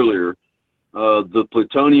mentioned earlier, the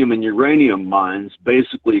plutonium and uranium mines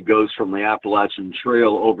basically goes from the Appalachian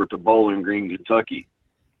Trail over to Bowling Green, Kentucky.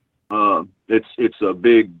 It's a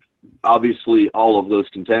big, obviously all of those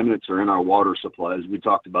contaminants are in our water supplies. We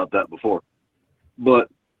talked about that before. But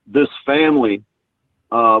this family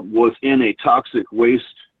was in a toxic waste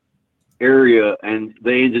area, and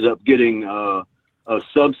they ended up getting a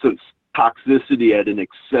substance toxicity at an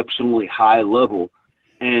exceptionally high level,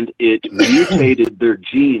 and it mutated their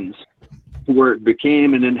genes to where it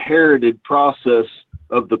became an inherited process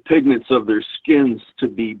of the pigments of their skins to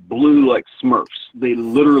be blue like Smurfs. They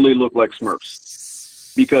literally look like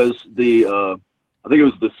Smurfs because I think it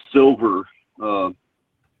was the silver,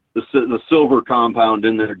 the silver compound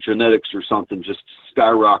in their genetics or something just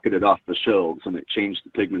skyrocketed off the shelves, and it changed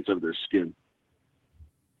the pigments of their skin.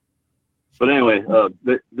 But anyway,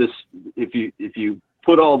 this if you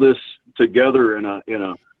put all this together in a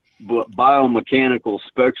biomechanical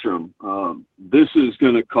spectrum, this is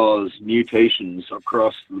going to cause mutations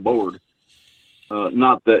across the board.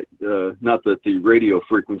 Not that the radio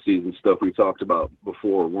frequencies and stuff we talked about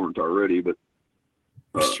before weren't already, but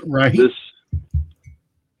right.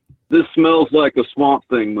 This smells like a Swamp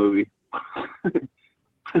Thing movie.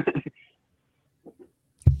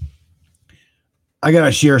 I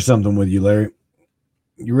gotta share something with you, Larry.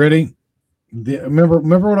 You ready?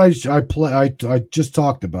 Remember what I just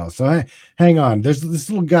talked about. So hang on. There's this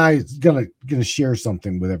little guy is gonna share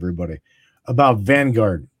something with everybody about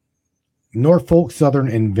Vanguard, Norfolk Southern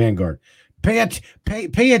and Vanguard.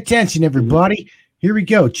 Pay attention, everybody. Here we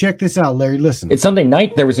go. Check this out, Larry. Listen. It's Sunday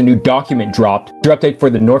night. There was a new document dropped. Update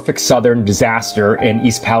for the Norfolk Southern disaster in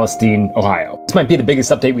East Palestine, Ohio. This might be the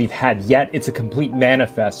biggest update we've had yet. It's a complete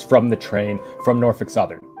manifest from the train from Norfolk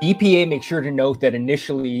Southern. EPA makes sure to note that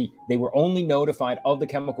initially they were only notified of the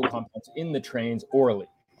chemical compounds in the trains orally,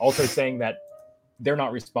 also saying that they're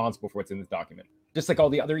not responsible for what's in this document. Just like all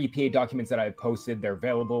the other EPA documents that I've posted, they're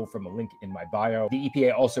available from a link in my bio. The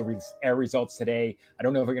EPA also released air results today. I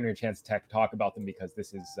don't know if we're going to get a chance to talk about them because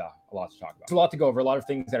this is a lot to talk about. It's a lot to go over, a lot of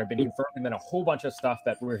things that have been confirmed, and then a whole bunch of stuff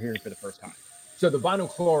that we're hearing for the first time. So the vinyl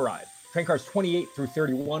chloride. Train cars 28 through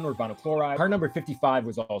 31 were vinyl chloride. Car number 55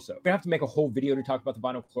 was also. We have to make a whole video to talk about the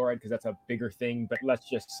vinyl chloride because that's a bigger thing. But let's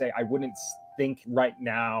just say I wouldn't think right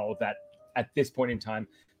now that at this point in time,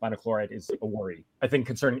 vinyl chloride is a worry. I think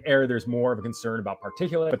concerning air, there's more of a concern about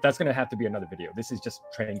particulate, but that's going to have to be another video. This is just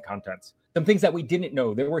train contents. Some things that we didn't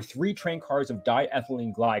know. There were 3 train cars of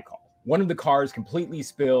diethylene glycol. One of the cars completely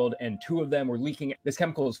spilled and 2 of them were leaking. This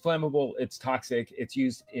chemical is flammable. It's toxic. It's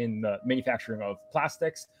used in the manufacturing of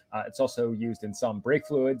plastics. It's also used in some brake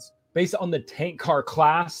fluids. Based on the tank car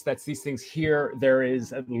class, that's these things here, there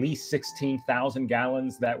is at least 16,000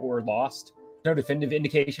 gallons that were lost. No definitive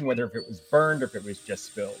indication whether if it was burned or if it was just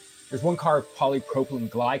spilled. There's 1 car of polypropylene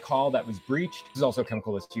glycol that was breached. This is also a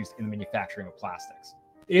chemical that's used in the manufacturing of plastics.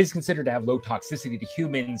 It is considered to have low toxicity to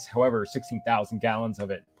humans. However, 16,000 gallons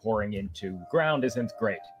of it pouring into the ground isn't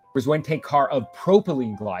great. was one tank car of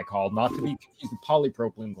propylene glycol, not to be confused with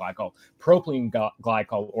polypropylene glycol, propylene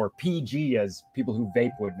glycol, or PG, as people who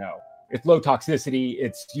vape would know. It's low toxicity.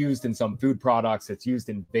 It's used in some food products. It's used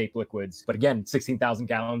in vape liquids. But again, 16,000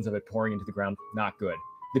 gallons of it pouring into the ground, not good.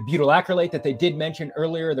 The butyl acrylate that they did mention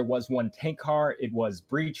earlier, there was one tank car. It was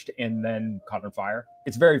breached and then caught on fire.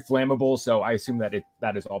 It's very flammable, so I assume that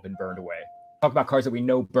that has all been burned away. Talk about cars that we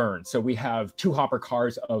know burn. So we have 2 hopper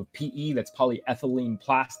cars of PE, that's polyethylene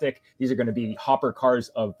plastic. These are going to be hopper cars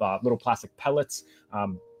of little plastic pellets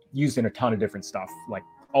used in a ton of different stuff, like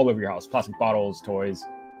all over your house, plastic bottles, toys.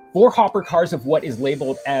 4 hopper cars of what is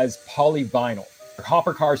labeled as polyvinyl.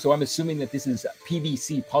 Hopper cars, so I'm assuming that this is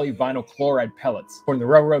PVC, polyvinyl chloride pellets. On the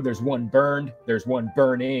railroad, there's 1 burned, there's 1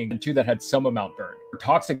 burning, and 2 that had some amount burned.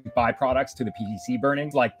 Toxic byproducts to the PVC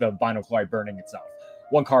burning, like the vinyl chloride burning itself.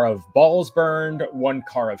 1 car of balls burned, 1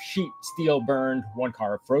 car of sheet steel burned, 1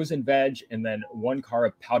 car of frozen veg, and then 1 car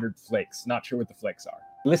of powdered flakes. Not sure what the flakes are.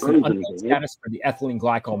 Listed unknown status for the ethylene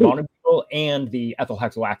glycol monobutyl and the ethyl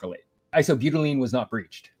hexylacrylate. Isobutylene was not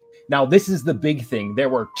breached. Now, this is the big thing. There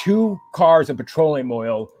were 2 cars of petroleum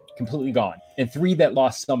oil completely gone and 3 that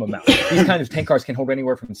lost some amount. These kind of tank cars can hold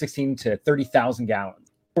anywhere from 16 to 30,000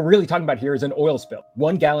 gallons. What we're really talking about here is an oil spill.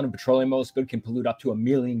 1 gallon of petroleum oil spill can pollute up to 1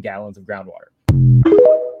 million gallons of groundwater.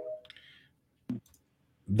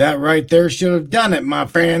 That right there should have done it, my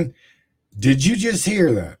friend. Did you just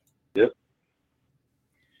hear that? Yep.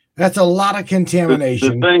 That's a lot of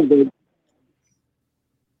contamination. The thing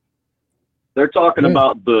they're talking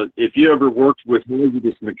about if you ever worked with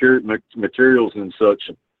hazardous materials and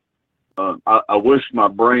such, I wish my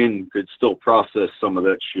brain could still process some of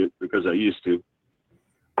that shit because I used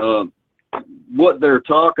to. What they're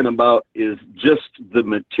talking about is just the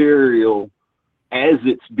material as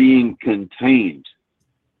it's being contained.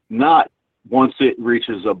 Not once it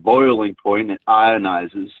reaches a boiling point, it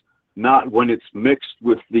ionizes, not when it's mixed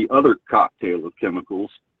with the other cocktail of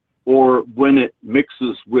chemicals, or when it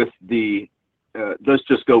mixes with let's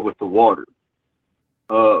just go with the water.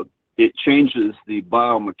 It changes the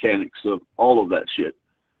biomechanics of all of that shit.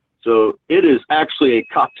 So it is actually a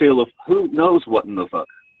cocktail of who knows what in the fuck.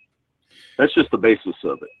 That's just the basis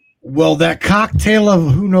of it. Well, that cocktail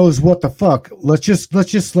of who knows what the fuck. Let's just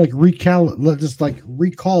recall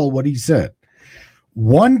what he said.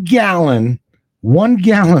 1 gallon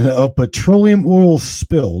of petroleum oil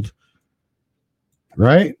spilled,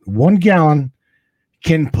 right? 1 gallon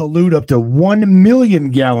can pollute up to 1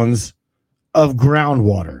 million gallons of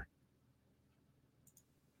groundwater.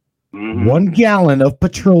 1 gallon of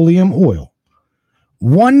petroleum oil.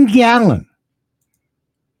 1 gallon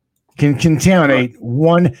can contaminate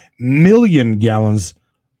 1 million gallons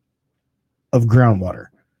of groundwater.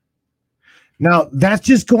 Now, that's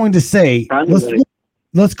just going to say,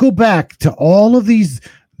 let's go back to all of these,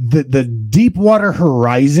 the Deepwater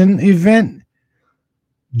Horizon event.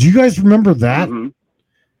 Do you guys remember that? Mm-hmm.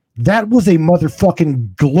 That was a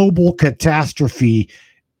motherfucking global catastrophe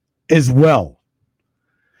as well.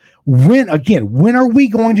 When are we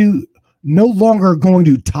going to no longer going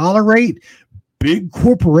to tolerate big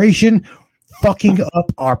corporation fucking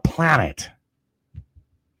up our planet?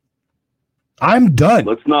 I'm done.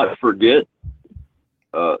 Let's not forget,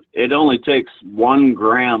 it only takes 1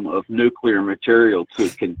 gram of nuclear material to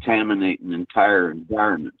contaminate an entire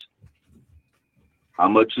environment. How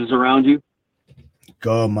much is around you?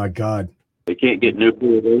 Oh my God. They can't get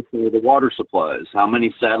nuclear waste for the water supplies. How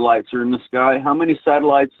many satellites are in the sky? How many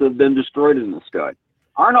satellites have been destroyed in the sky?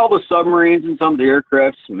 Aren't all the submarines and some of the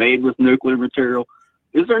aircrafts made with nuclear material?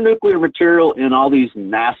 Is there nuclear material in all these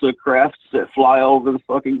NASA crafts that fly over the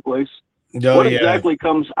fucking place? What exactly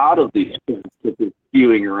comes out of these things that are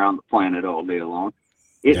spewing around the planet all day long?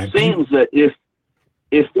 It seems that if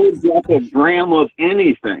they drop a gram of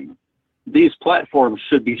anything, these platforms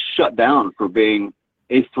should be shut down for being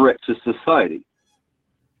a threat to society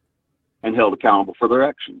and held accountable for their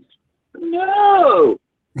actions. No!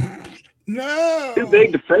 No! Too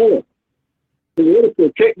big to fail. Political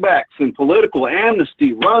kickbacks and political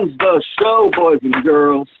amnesty runs the show, boys and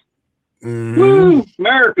girls. Mm-hmm. Woo!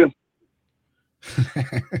 America.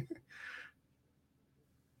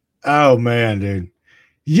 Oh man, dude.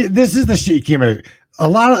 This is the shit you came out. A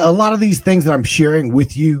lot of these things that I'm sharing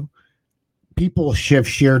with you, people have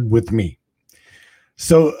shared with me.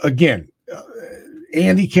 So again,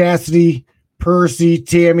 Andy Cassidy, Percy,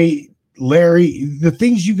 Tammy, Larry, the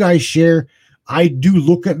things you guys share, I do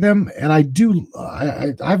look at them, and I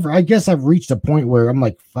guess I've reached a point where I'm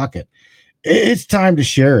like, fuck it, it's time to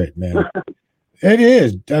share it, man. It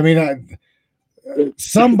is. I mean,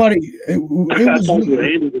 somebody. It was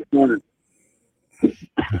Andy this morning.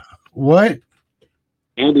 What?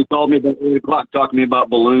 Andy called me about 8 o'clock, talking to me about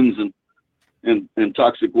balloons and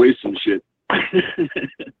toxic waste and shit.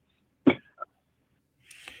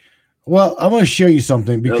 Well, I want to show you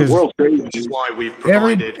something because which is why we've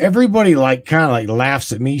provided everybody kind of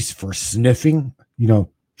laughs at me for sniffing,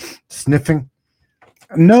 sniffing.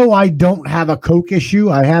 No, I don't have a coke issue.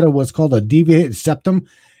 I had what's called a deviated septum.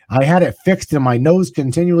 I had it fixed and my nose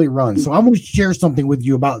continually runs. So I'm going to share something with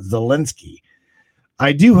you about Zelensky.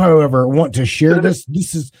 I do, however, want to share this.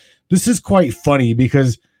 This is quite funny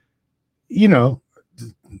because,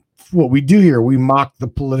 what we do here, we mock the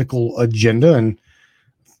political agenda and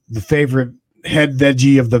the favorite head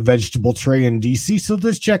veggie of the vegetable tray in DC. So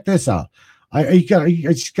let's check this out. I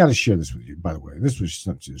just got to share this with you. By the way, this was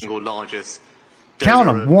something. Single largest count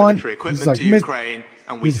them one equipment to Ukraine,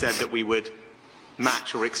 and we said that we would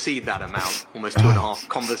match or exceed that amount. Almost 2.5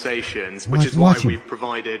 conversations, which is why we've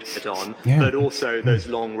provided it on. Yeah. But also those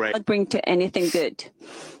long range. Not bring to anything good.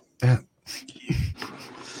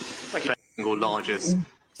 Single largest.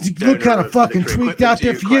 Look kind of fucking tweaked out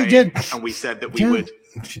there for you, did. And we said that we would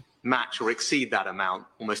match or exceed that amount.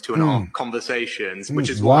 Almost 2.5 conversations,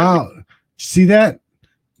 which is why. See that?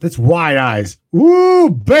 That's wide eyes.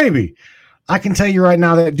 Woo, baby. I can tell you right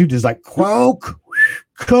now that dude is like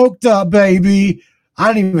coked up, baby. I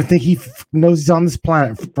don't even think he knows he's on this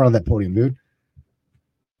planet in front of that podium, dude.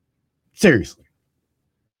 Seriously.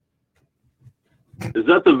 Is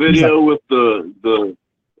that the video with the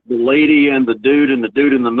lady and the dude in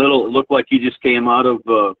the middle? It looked like he just came out of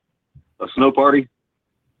a snow party.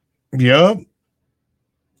 Yep.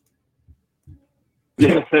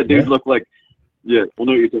 Yeah, that dude looked like. Yeah, I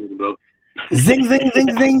know what you're talking about. Zing, zing,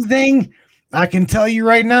 zing, zing, zing. I can tell you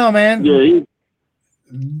right now, man. Yeah,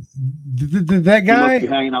 that guy he must be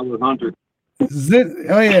hanging out with Hunter.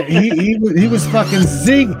 He was fucking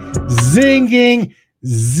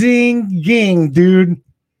zinging, dude.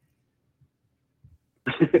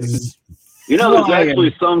 There's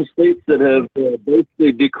actually some states that have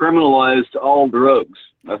basically decriminalized all drugs.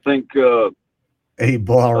 I think. Hey,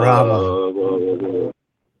 Balarama.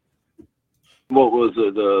 What was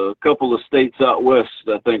it? A couple of states out west.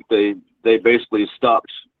 I think they basically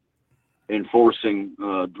stopped enforcing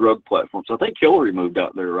drug platforms. I think Hillary moved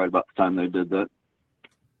out there right about the time they did that.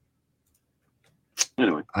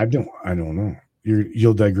 Anyway, I don't know.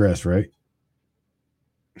 You'll digress, right?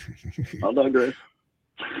 I'll digress.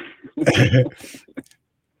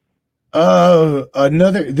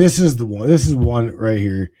 This is the one. This is one right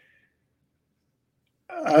here.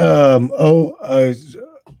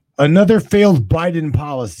 Another failed Biden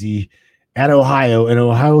policy at Ohio, and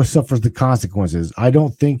Ohio suffers the consequences. I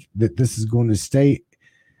don't think that this is going to stay.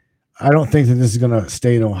 I don't think that this is going to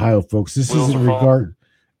stay in Ohio, folks. This is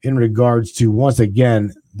in regards to, once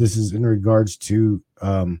again, this is in regards to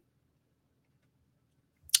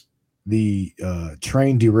the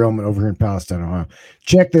train derailment over here in Palestine, Ohio.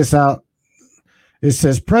 Check this out. It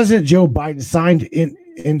says President Joe Biden signed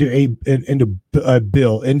into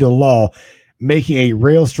law, making a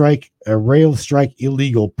rail strike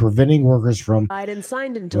illegal, preventing workers from. Biden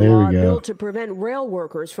signed into law a bill to prevent rail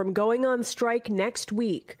workers from going on strike next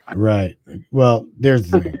week. Right. Well,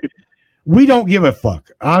 there's the thing. We don't give a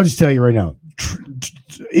fuck. I'll just tell you right now.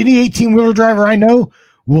 Any 18-wheeler driver I know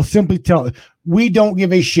will simply tell. We don't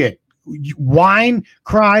give a shit. Whine,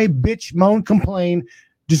 cry, bitch, moan, complain.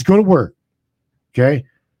 Just go to work. Okay.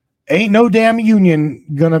 Ain't no damn union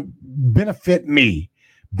gonna benefit me.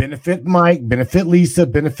 Benefit Mike, benefit Lisa,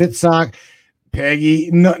 benefit Sock, Peggy,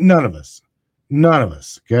 none of us. None of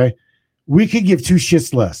us, okay? We could give two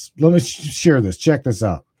shits less. Let me share this. Check this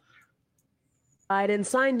out. Biden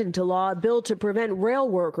signed into law a bill to prevent rail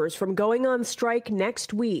workers from going on strike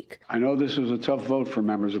next week. I know this was a tough vote for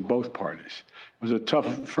members of both parties. It was a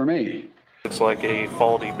tough for me. It's like a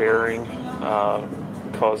faulty bearing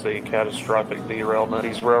caused a catastrophic derailment.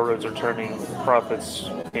 These railroads are turning profits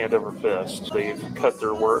hand over fist. They've cut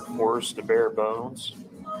their workforce to bare bones,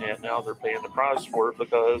 and now they're paying the price for it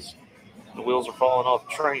because the wheels are falling off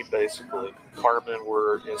the train, basically. Carmen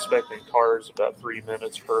were inspecting cars about 3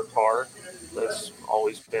 minutes per car. That's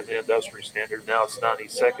always been the industry standard. Now it's 90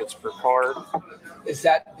 seconds per car. Is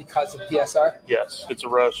that because of PSR? Yes, it's a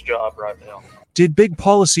rush job right now. Did big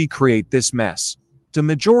policy create this mess? The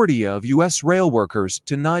majority of U.S. rail workers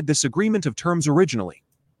denied this agreement of terms originally.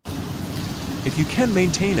 If you can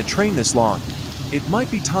maintain a train this long, it might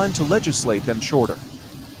be time to legislate them shorter.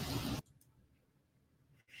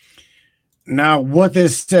 Now, what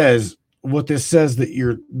this says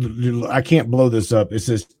that I can't blow this up. It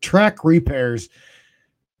says track repairs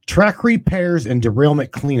and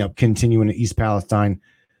derailment cleanup continue in East Palestine.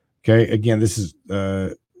 Okay, again, this is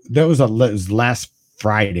that was last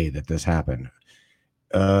Friday that this happened.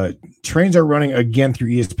 Trains are running again through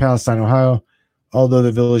East Palestine, Ohio, although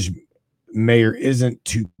the village mayor isn't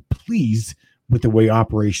too pleased with the way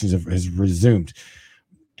operations has resumed.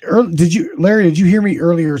 Larry, did you hear me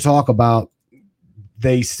earlier talk about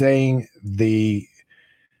they saying the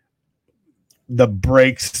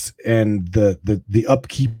brakes and the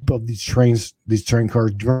upkeep of these train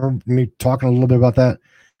cars? Do you remember me talking a little bit about that?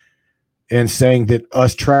 And saying that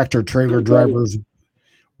us tractor trailer drivers,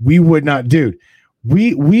 we would not, dude.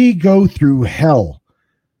 We go through hell,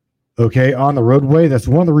 okay, on the roadway. That's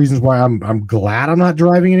one of the reasons why I'm glad I'm not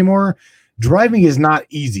driving anymore. Driving is not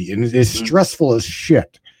easy and it's stressful as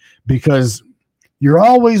shit because you're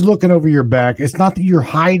always looking over your back. It's not that you're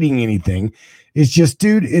hiding anything. It's just,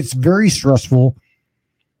 dude, it's very stressful.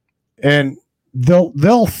 And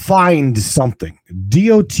they'll find something.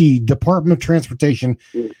 DOT, Department of Transportation,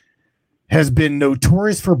 has been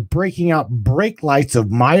notorious for breaking out brake lights of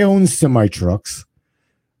my own semi-trucks,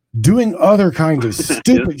 doing other kinds of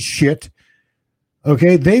stupid shit.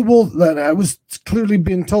 Okay, they will. I was clearly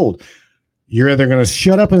being told, you're either going to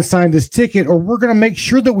shut up and sign this ticket, or we're going to make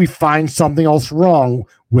sure that we find something else wrong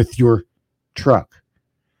with your truck.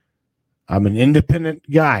 I'm an independent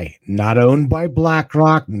guy, not owned by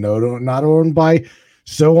BlackRock, not owned by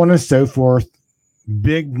so on and so forth.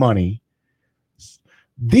 Big money.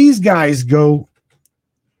 These guys they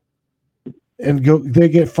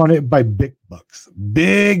get funded by big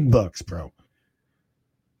bucks, bro.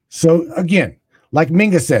 So again, like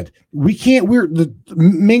Minga said,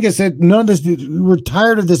 Minga said, none of this, we're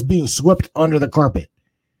tired of this being swept under the carpet.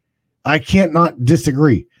 I can't not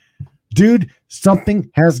disagree. Dude,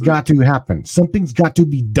 something has got to happen. Something's got to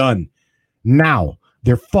be done now.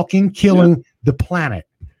 They're fucking killing the planet.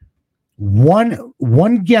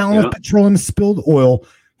 One gallon of petroleum spilled oil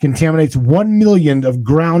contaminates 1 million of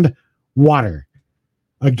ground water.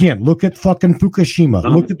 Again, look at fucking Fukushima.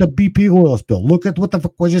 Look at the BP oil spill. Look at what the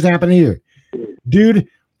fuck was just happening here. Dude,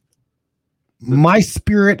 my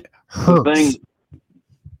spirit hurts.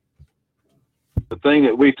 The thing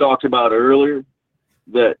that we talked about earlier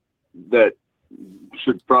that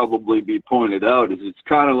should probably be pointed out is it's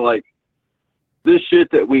kind of like this shit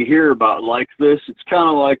that we hear about like this. It's kind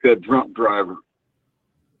of like a drunk driver.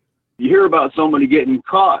 You hear about somebody getting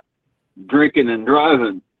caught drinking and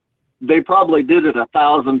driving. They probably did it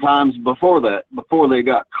 1,000 times before they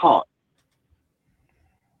got caught.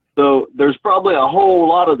 So there's probably a whole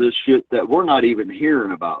lot of this shit that we're not even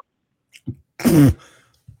hearing about.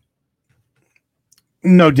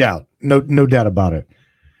 No doubt. No doubt about it.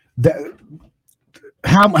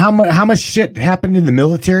 How much shit happened in the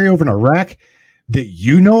military over in Iraq that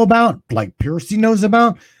you know about, like Piercy knows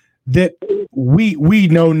about, that we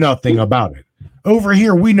know nothing about it. Over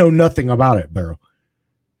here, we know nothing about it, Barrow.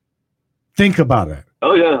 Think about it.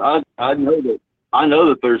 Oh yeah, I know that. I know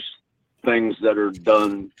that there's things that are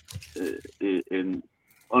done in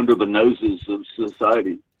under the noses of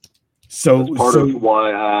society. So that's part of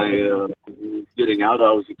why I was getting out.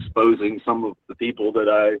 I was exposing some of the people that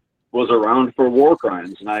I was around for war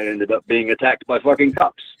crimes, and I ended up being attacked by fucking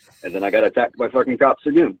cops. And then I got attacked by fucking cops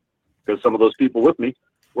again because some of those people with me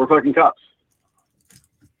were fucking cops.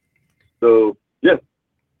 So yeah,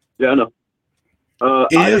 I know.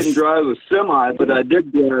 I didn't drive a semi, but I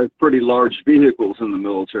did drive pretty large vehicles in the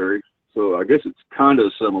military. So I guess it's kind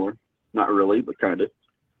of similar. Not really, but kind of.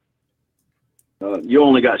 You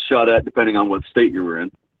only got shot at depending on what state you were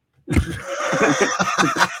in.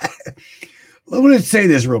 Let me say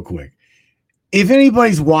this real quick. If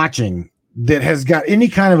anybody's watching that has got any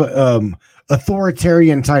kind of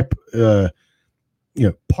authoritarian type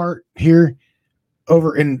part here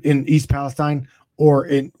over in East Palestine or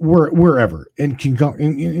in wherever in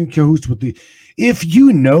cahoots with the, if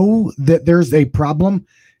you know that there's a problem,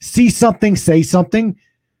 see something, say something.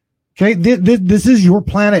 Okay, this is your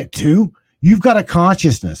planet too. You've got a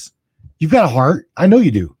consciousness. You've got a heart. I know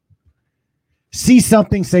you do. See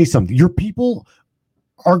something, say something. Your people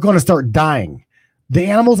are going to start dying. The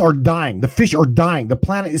animals are dying. The fish are dying. The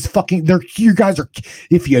planet is fucking. You guys are.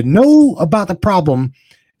 If you know about the problem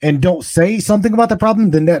and don't say something about the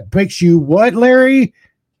problem, then that makes you what, Larry?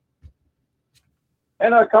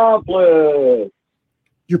 An accomplice.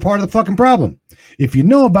 You're part of the fucking problem. If you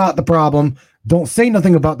know about the problem, don't say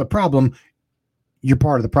nothing about the problem. You're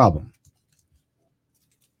part of the problem.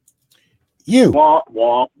 You. Wah,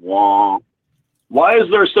 wah, wah. Why is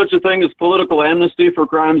there such a thing as political amnesty for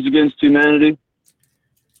crimes against humanity?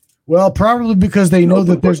 Well, probably because they know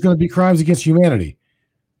that there's going to be crimes against humanity.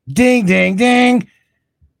 Ding, ding, ding.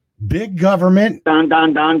 Big government. Dun,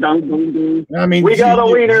 dun, dun, dun, dun, dun. I mean, we got a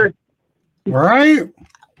wiener. Right?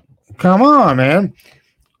 Come on, man.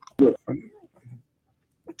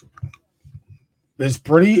 It's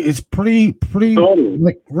pretty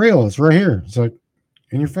like real. It's right here. It's like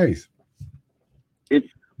in your face.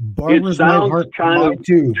 Barbara's my heart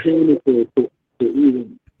too.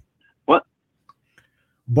 What?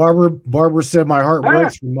 Barbara said my heart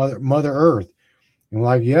breaks for Mother Earth. I'm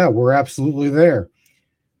like, yeah, we're absolutely there.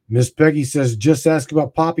 Miss Peggy says, just ask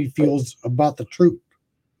about Poppy feels about the truth.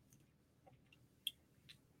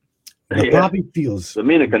 Poppy feels. The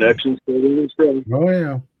Mina connections. Oh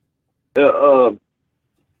yeah.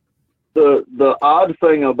 The odd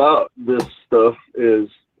thing about this stuff is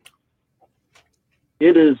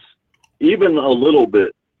it is even a little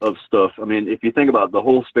bit of stuff. I mean, if you think about the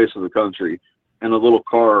whole space of the country and a little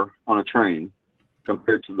car on a train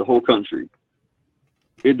compared to the whole country,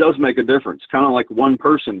 it does make a difference. Kind of like one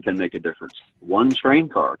person can make a difference. One train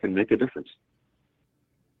car can make a difference.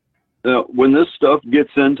 Now, when this stuff gets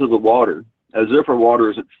into the water, as if our water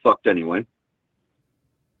isn't fucked anyway,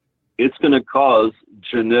 it's going to cause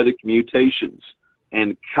genetic mutations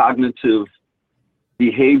and cognitive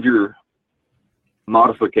behavior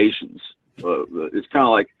modifications. It's kind of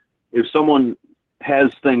like if someone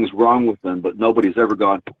has things wrong with them, but nobody's ever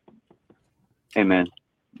gone, hey man,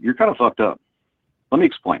 you're kind of fucked up. Let me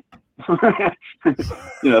explain.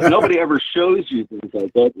 If nobody ever shows you things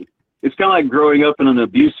like that, it's kind of like growing up in an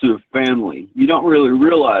abusive family. You don't really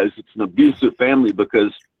realize it's an abusive family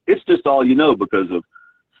because it's just all you know because of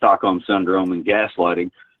Stockholm Syndrome and gaslighting.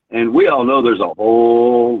 And we all know there's a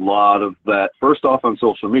whole lot of that, first off on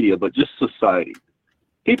social media, but just society.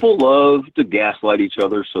 People love to gaslight each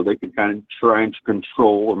other so they can kind of try and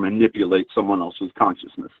control or manipulate someone else's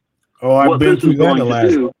consciousness. Oh, I've been through that the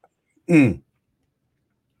last.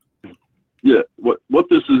 Yeah, what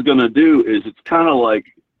this is going to do is it's kind of like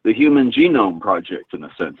the Human Genome Project in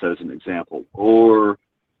a sense, as an example, or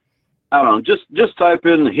I don't know, just type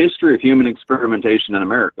in the history of human experimentation in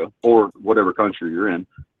America or whatever country you're in,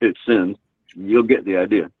 hit send, you'll get the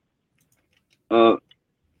idea.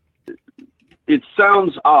 It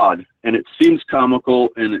sounds odd and it seems comical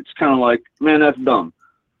and it's kind of like, man, that's dumb.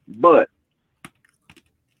 But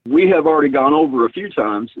we have already gone over a few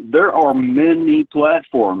times. There are many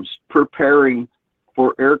platforms preparing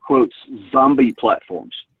for air quotes zombie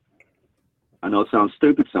platforms. I know it sounds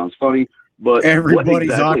stupid, sounds funny, but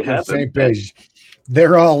everybody's on the same page.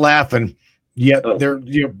 They're all laughing. Yet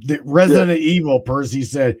the Resident Evil Percy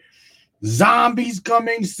said, "Zombies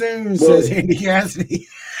coming soon," says Andy Cassidy.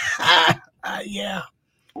 Yeah.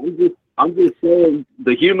 I'm just saying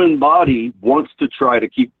the human body wants to try to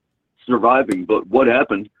keep surviving, but what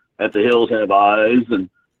happened at The Hills Have Eyes and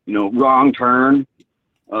Wrong Turn,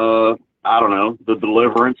 I don't know, The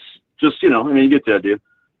Deliverance, just you get the idea.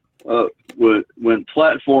 When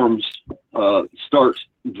platforms start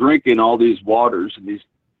drinking all these waters and these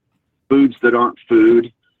foods that aren't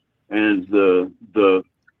food, and the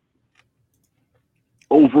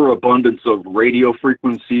overabundance of radio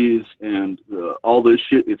frequencies and all this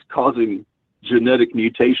shit, it's causing genetic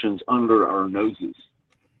mutations under our noses.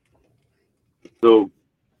 So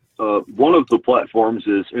one of the platforms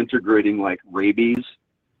is integrating like rabies,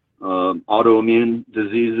 autoimmune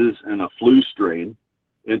diseases, and a flu strain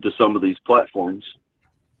into some of these platforms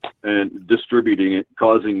and distributing it,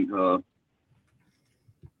 causing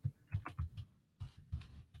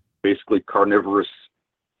basically carnivorous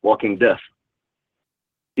walking death.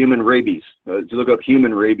 Human rabies. If you look up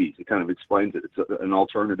human rabies, it kind of explains it. It's an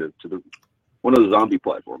alternative to one of the zombie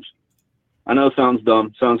platforms. I know it sounds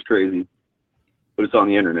dumb, sounds crazy, but it's on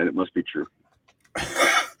the internet. It must be true.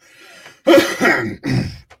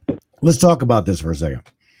 Let's talk about this for a second.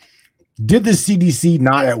 Did the CDC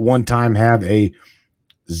not at one time have a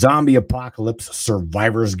zombie apocalypse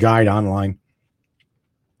survivor's guide online?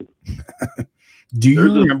 Do you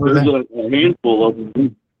remember that? There's a handful of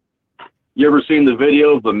them. You ever seen the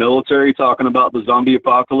video of the military talking about the zombie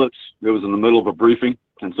apocalypse? It was in the middle of a briefing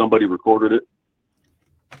and somebody recorded it.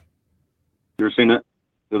 You ever seen it?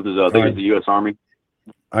 It was, I think it's the U.S. Army.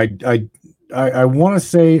 I want to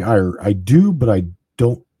say I do, but I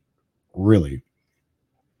don't really.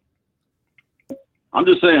 I'm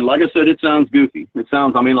just saying, like I said, it sounds goofy. It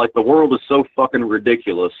sounds, like the world is so fucking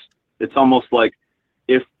ridiculous. It's almost like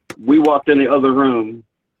if we walked in the other room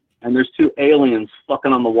and there's two aliens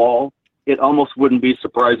fucking on the wall, it almost wouldn't be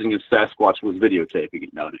surprising if Sasquatch was videotaping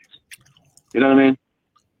it nowadays. You know what I mean?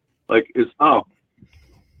 Like,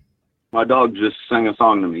 my dog just sang a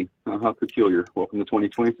song to me. How peculiar. Welcome to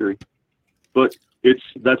 2023. But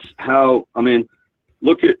that's how,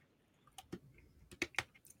 look at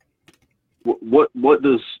what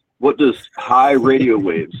does what does high radio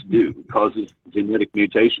waves do? It causes genetic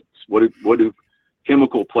mutations. What do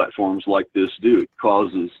chemical platforms like this do? It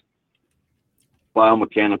causes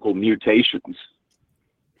biomechanical mutations.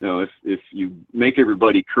 You know, if you make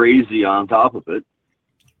everybody crazy on top of it,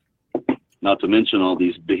 not to mention all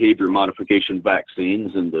these behavior modification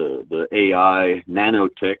vaccines and the AI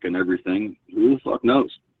nanotech and everything, who the fuck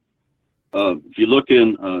knows? If you look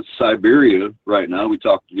in Siberia right now, we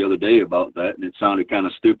talked the other day about that, and it sounded kind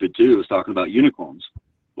of stupid too. It was talking about unicorns.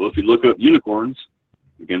 Well, if you look up unicorns,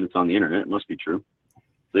 again, it's on the internet, it must be true.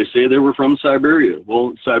 They say they were from Siberia.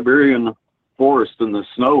 Well, Siberian forest and the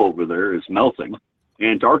snow over there is melting.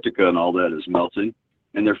 Antarctica and all that is melting.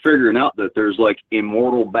 And they're figuring out that there's like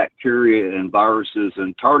immortal bacteria and viruses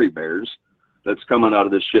and tardy bears that's coming out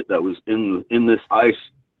of this shit that was in this ice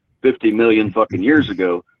 50 million fucking years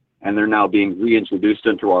ago. And they're now being reintroduced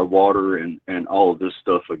into our water and all of this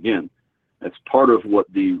stuff again. That's part of what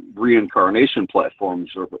the reincarnation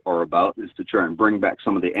platforms are about, is to try and bring back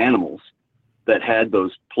some of the animals that had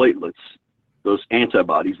those platelets, those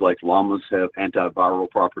antibodies. Like llamas have antiviral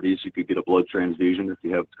properties. You could get a blood transfusion if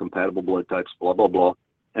you have compatible blood types, blah, blah, blah,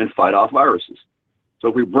 and fight off viruses. So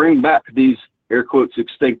if we bring back these air quotes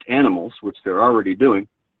extinct animals, which they're already doing,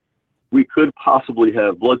 we could possibly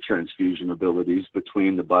have blood transfusion abilities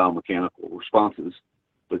between the biomechanical responses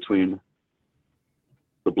between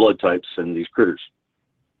the blood types and these critters.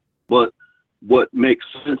 But what makes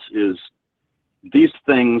sense is these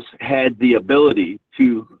things had the ability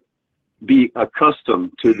to be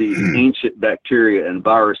accustomed to these ancient bacteria and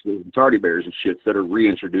viruses and tardy bears and shits that are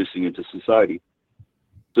reintroducing into society.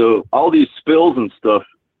 So all these spills and stuff,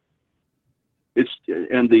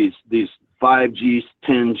 and these 5Gs,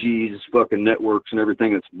 10Gs, fucking networks and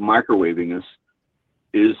everything that's microwaving us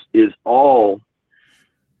is all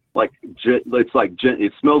like, it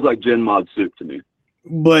smells like Gen Mod soup to me.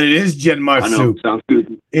 But it is Gen Mod soup. Sounds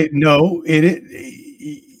good. It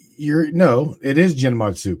is Gen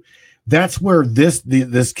Mod soup. That's where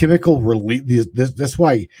this chemical release, that's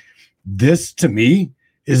why this to me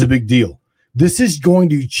is a big deal. This is going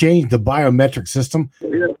to change the biometric system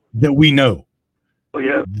that we know. Oh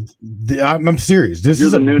yeah, I'm serious. This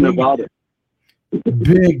is a new Nevada.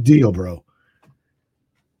 Big deal, bro.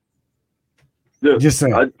 Yeah, just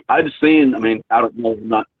saying. I just seen. I mean, I don't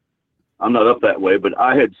know. I'm not up that way, but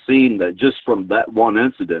I had seen that just from that one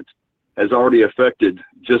incident has already affected,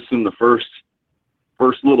 just in the first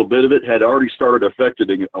little bit of it, had already started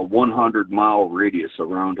affecting a 100-mile radius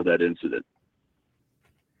around that incident.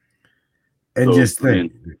 And so, just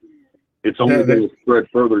think, it's only going to spread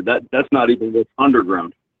further. That's not even what's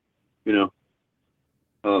underground. You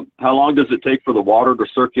know, how long does it take for the water to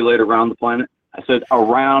circulate around the planet? I said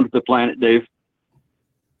around the planet, Dave.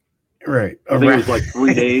 Right. I think it was like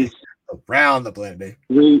 3 days. Around the planet, Dave.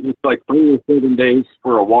 It's like 3 or 7 days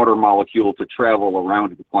for a water molecule to travel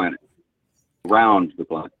around the planet. Around the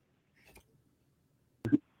planet.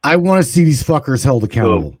 I want to see these fuckers held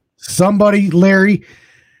accountable. Somebody, Larry.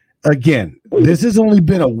 Again, this has only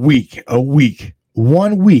been a week,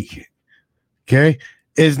 1 week. Okay,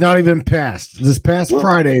 it's not even past. This past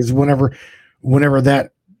Friday is whenever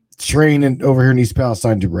that train over here in East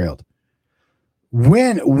Palestine derailed.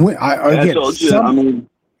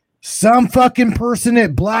 Some fucking person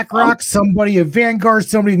at BlackRock, somebody at Vanguard,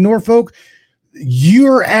 somebody at Norfolk,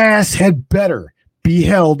 your ass had better be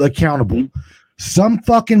held accountable. Some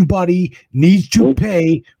fucking buddy needs to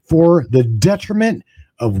pay for the detriment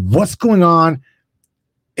of what's going on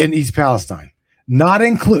in East Palestine. Not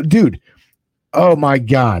include, dude. Oh my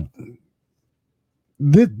God.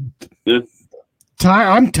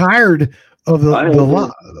 I'm tired of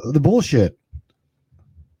the bullshit.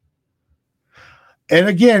 And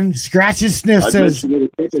again, Scratch and Sniff says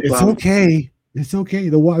it's okay. It's okay.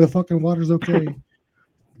 The fucking water's okay.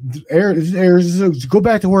 Air. Go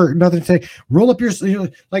back to work. Nothing to say. Roll up your sleeves.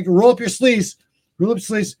 Roll up your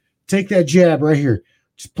sleeves. Take that jab right here.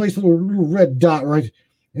 Just place a little red dot right.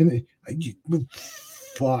 And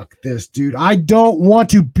fuck this, dude. I don't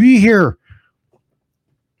want to be here.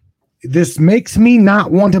 This makes me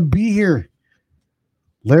not want to be here.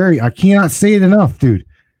 Larry, I cannot say it enough, dude.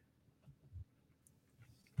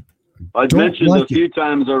 I've mentioned a few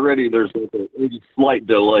times already there's a slight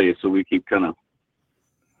delay, so we keep kind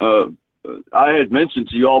of I had mentioned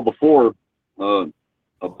to you all before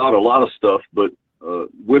about a lot of stuff, but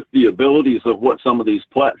with the abilities of what some of these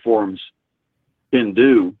platforms can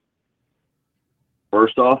do,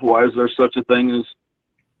 first off, why is there such a thing as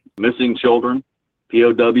missing children,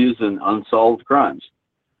 POWs, and unsolved crimes?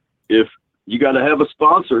 If you got to have a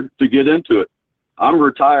sponsor to get into it. I'm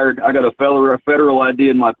retired. I got a federal ID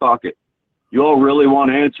in my pocket. You all really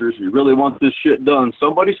want answers. You really want this shit done.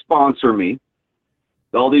 Somebody sponsor me.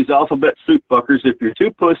 All these alphabet soup fuckers, if you're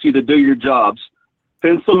too pussy to do your jobs,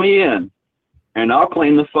 pencil me in, and I'll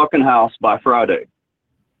clean the fucking house by Friday.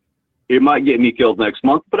 It might get me killed next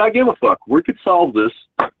month, but I give a fuck. We could solve this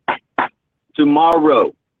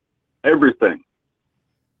tomorrow. Everything.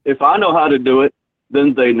 If I know how to do it,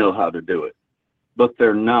 then they know how to do it. But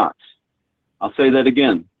they're not. I'll say that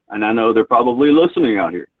again, and I know they're probably listening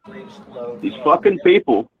out here. These fucking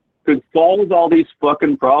people could solve all these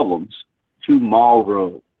fucking problems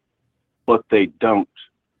tomorrow, but they don't.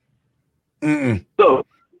 So,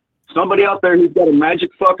 somebody out there who's got a magic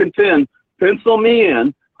fucking pen, pencil me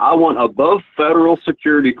in. I want above federal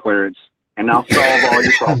security clearance, and I'll solve all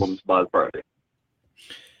your problems by Friday.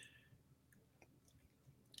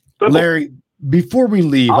 Simple. Larry, before we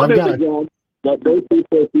leave, I'll I've do got the job that those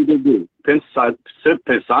people either do.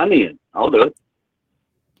 Sign me in. I'll do it.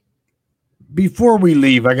 Before we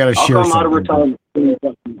leave, I got to share something. I'll come out of retirement.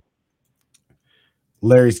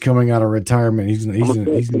 Larry's coming out of retirement. He's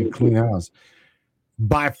gonna clean house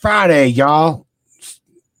by Friday, y'all.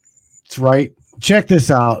 That's right. Check this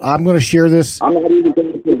out. I'm going to share this. I'm not even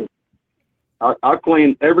going to clean. I'll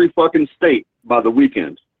clean every fucking state by the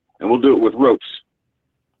weekend, and we'll do it with ropes.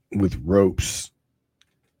 With ropes.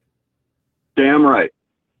 Damn right.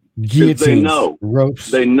 Guillotines, they know. Ropes.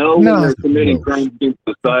 They know when they're committing crimes against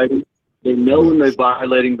society. They know when they're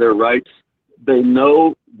violating their rights. They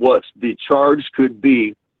know what the charge could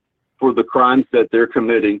be for the crimes that they're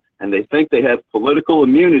committing, and they think they have political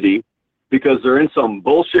immunity because they're in some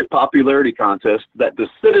bullshit popularity contest that the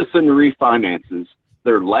citizenry finances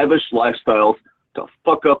their lavish lifestyles to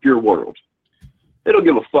fuck up your world. They don't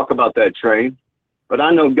give a fuck about that train, but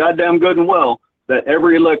I know goddamn good and well that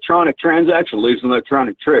every electronic transaction leaves an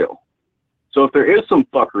electronic trail. So if there is some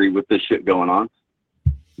fuckery with this shit going on,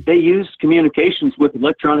 they use communications with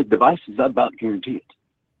electronic devices. I about guarantee it.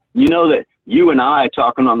 You know that you and I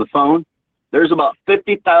talking on the phone, there's about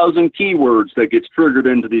 50,000 keywords that gets triggered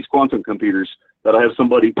into these quantum computers that I have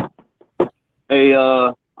somebody, hey,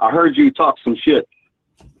 I heard you talk some shit.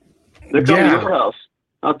 They're coming to your house,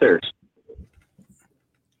 not theirs.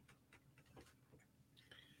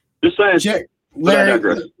 Just saying. Check. Larry,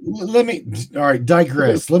 let me, all right,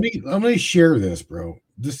 digress. Let me share this, bro.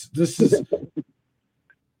 This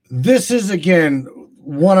is again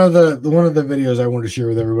one of the videos I wanted to share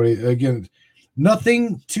with everybody. Again,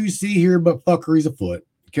 nothing to see here but fuckeries afoot.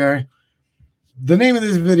 Okay. The name of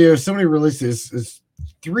this video, somebody released this, is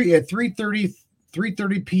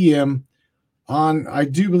 3:30 p.m. on, I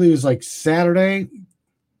do believe it's like Saturday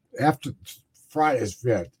after Friday.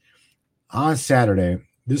 Yeah, on Saturday.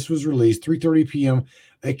 This was released 3:30 p.m.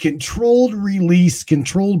 A controlled release,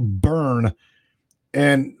 controlled burn.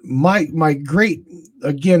 And my great,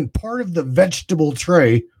 again, part of the vegetable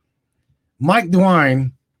tray, Mike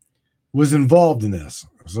DeWine was involved in this.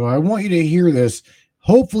 So I want you to hear this.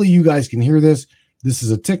 Hopefully you guys can hear this. This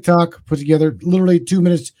is a TikTok put together, literally 2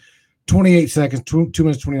 minutes, 28 seconds, 2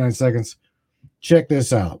 minutes, 29 seconds. Check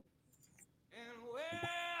this out.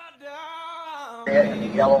 In the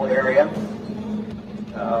yellow area,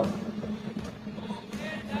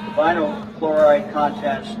 vinyl chloride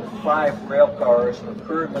contents of 5 rail cars are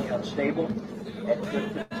currently unstable and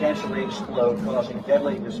could potentially explode, causing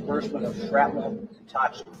deadly disbursement of shrapnel and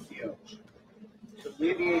toxic fumes. To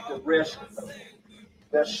alleviate the risk of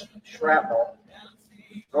this shrapnel,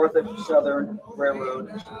 Norfolk Southern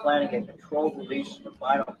Railroad is planning a controlled release of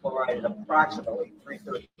vinyl chloride at approximately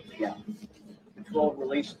 3:30 p.m. Controlled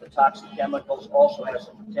release of the toxic chemicals also has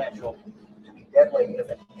the potential to be deadly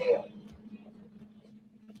if inhaled.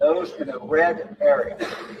 Those in the red area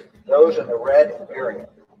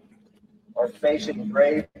are facing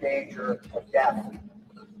grave danger of death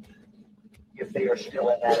if they are still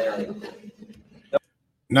in that area.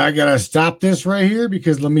 Now I gotta stop this right here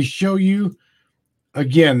because let me show you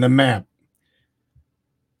again the map.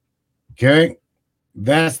 Okay,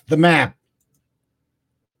 that's the map.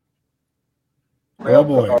 Oh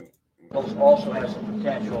boy. Also has the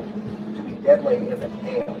potential to be deadly if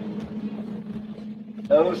inhaled.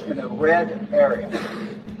 Those in the red area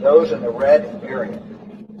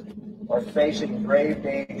are facing grave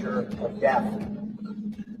danger of death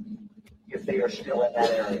if they are still in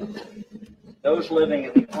that area. Those living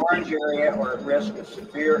in the orange area are at risk of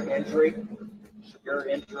severe injury,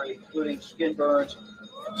 including skin burns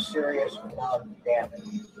and serious lung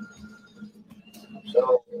damage.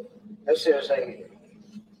 So this is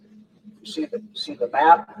see the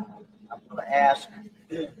map. I'm going to ask,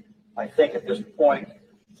 I think at this point,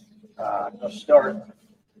 I'm going to start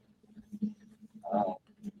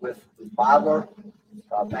with Bodler.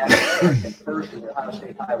 Master first with the Ohio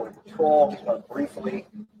State Highway Patrol. He's going to briefly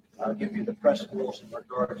give you the principles in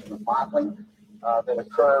regard to the modeling that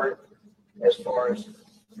occurred as far as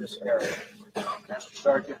this area. Master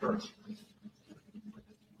Sergeant Hurst.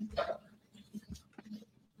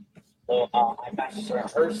 So I'm Master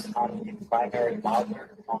Sergeant Hurst. I'm the primary modeler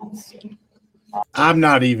on scene. I'm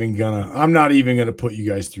not even gonna put you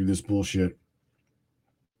guys through this bullshit.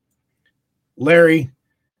 Larry,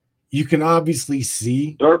 you can obviously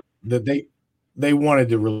see that they wanted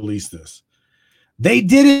to release this. They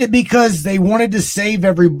did it because they wanted to save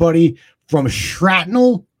everybody from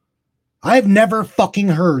shrapnel. I've never fucking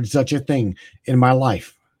heard such a thing in my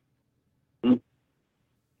life.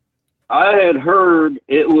 I had heard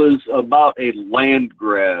it was about a land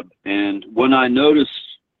grab, and when I noticed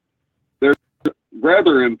there's a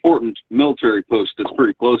rather important military post that's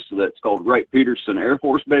pretty close to that, it's called Wright-Patterson Air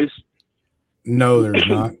Force Base. No, there's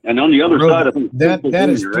not. And on the other side of that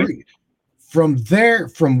is right? From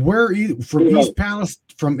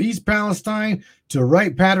East Palestine to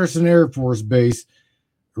Wright-Patterson Air Force Base.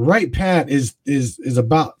 Wright-Pat is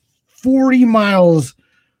about 40 miles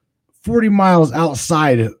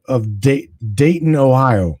outside of Dayton,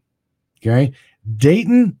 Ohio. Okay,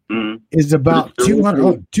 Dayton is about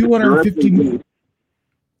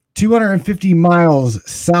 250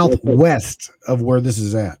 miles southwest of where this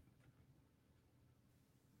is at.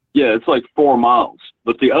 Yeah, it's like 4 miles.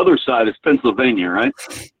 But the other side is Pennsylvania, right?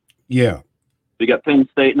 Yeah. You got Penn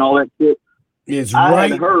State and all that shit. It's I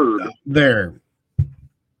had heard there.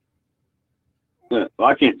 Yeah, well,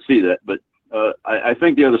 I can't see that, but I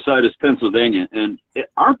think the other side is Pennsylvania. And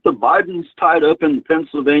aren't the Bidens tied up in the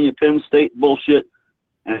Pennsylvania Penn State bullshit?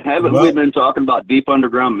 And haven't we been talking about deep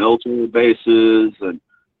underground military bases and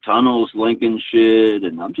tunnels linking shit?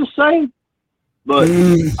 And I'm just saying. But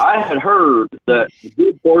I had heard that a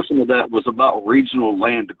good portion of that was about regional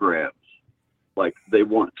land grabs. Like they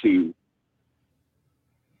want to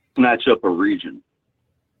snatch up a region.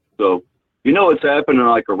 So, it's happening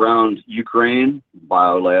like around Ukraine,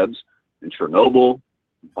 biolabs, and Chernobyl,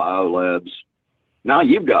 biolabs. Now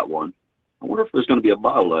you've got one. I wonder if there's going to be a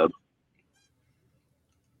biolab.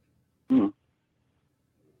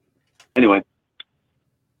 Anyway.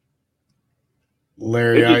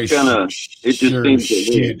 Larry, I sure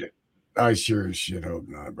as shit hope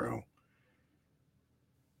not, bro.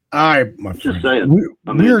 All right, my friend.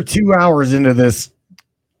 We're 2 hours into this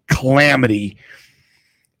calamity,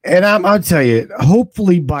 and I'll tell you.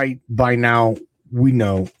 Hopefully, by now,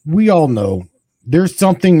 we all know there's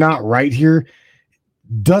something not right here.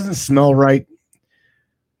 Doesn't smell right.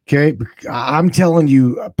 Okay, I'm telling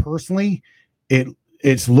you personally,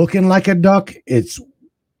 it's looking like a duck. It's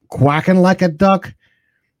quacking like a duck.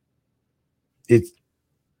 It's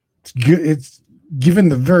given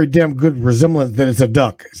the very damn good resemblance that it's a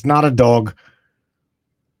duck. It's not a dog.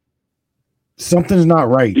 Something's not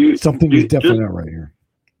right. Something is definitely not right here.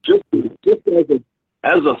 Just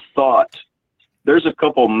as a thought, there's a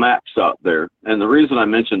couple maps out there, and the reason I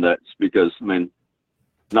mentioned that is because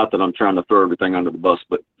not that I'm trying to throw everything under the bus,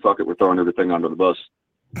 but fuck it, we're throwing everything under the bus.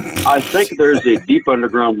 I think there's a deep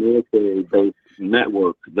underground military base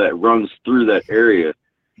network that runs through that area,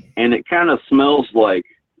 and it kind of smells like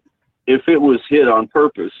if it was hit on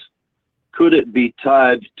purpose, could it be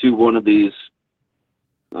tied to one of these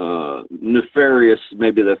nefarious,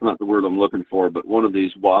 maybe that's not the word I'm looking for, but one of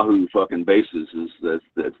these wahoo fucking bases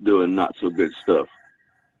that's doing not so good stuff.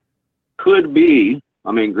 Could be,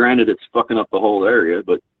 granted it's fucking up the whole area,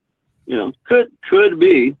 but could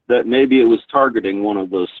be that maybe it was targeting one of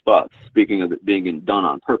those spots, speaking of it being done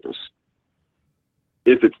on purpose.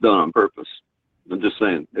 If it's done on purpose. I'm just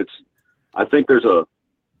saying, I think there's a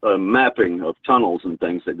mapping of tunnels and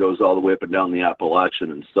things that goes all the way up and down the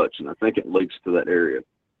Appalachian and such, and I think it links to that area.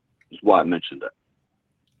 That's why I mentioned that.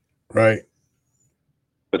 Right.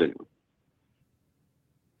 But anyway.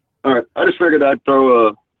 All right. I just figured I'd throw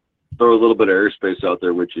a little bit of airspace out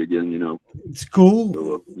there with you again, It's cool.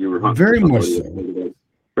 So, you were very much so.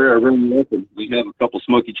 Here I ring you up and we have a couple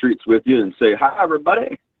smoky treats with you and say, hi,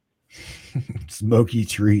 everybody. Smoky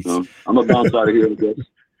treats. I'm going to bounce out of here, I guess.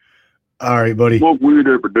 All right, buddy. Smoke weed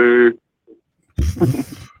every day.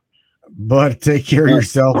 But take care of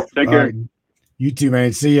yourself. Take care. Right. You too,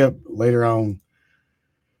 man. See you later on.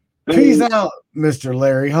 Peace out, Mr.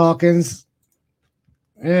 Larry Hawkins.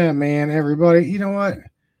 Yeah, man, everybody. You know what?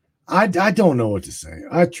 I don't know what to say.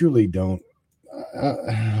 I truly don't.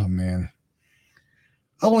 Oh, man.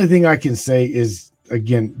 The only thing I can say is,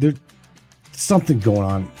 again, there's something going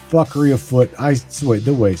on. Fuckery afoot.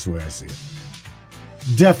 The way I see it.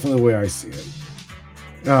 Definitely the way I see it.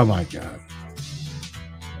 Oh, my God.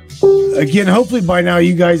 again, hopefully by now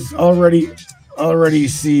you guys already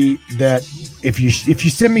see that if you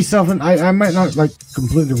send me something, I might not like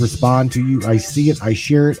completely respond to you. I see it, I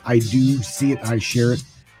share it. I do see it, I share it.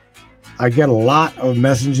 I get a lot of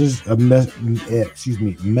messages throughout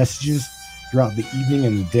the evening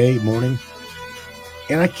and the day, morning,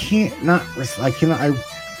 and I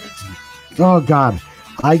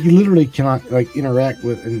literally cannot like interact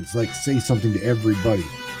with and it's like say something to everybody.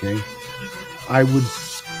 Okay, I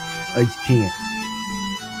can't.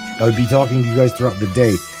 I would be talking to you guys throughout the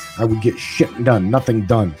day. I would get shit done, nothing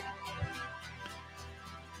done.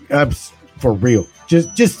 For real.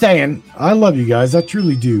 Just saying. I love you guys. I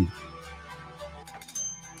truly do.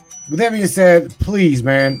 With that being said, please,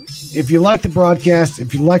 man, if you like the broadcast,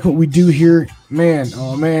 if you like what we do here, man,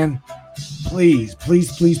 please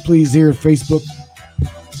here at Facebook,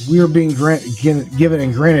 we are being given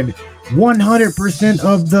and granted 100%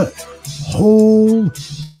 of the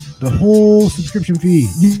whole subscription fee.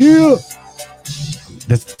 Yeah,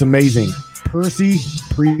 that's amazing. Percy,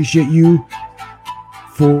 appreciate you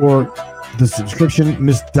for the subscription.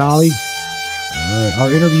 Miss Dolly,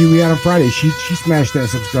 our interview we had on Friday, she smashed that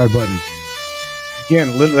subscribe button.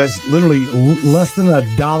 Again, that's literally less than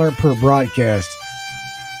 $1 per broadcast.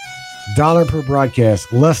 $1 per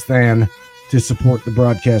broadcast, less than to support the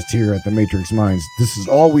broadcast here at the Matrix Minds. This is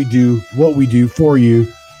all we do, what we do for you.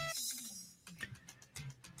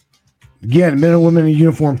 Again, men and women in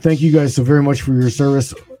uniform, thank you guys so very much for your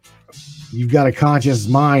service. You've got a conscious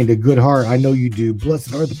mind, a good heart. I know you do.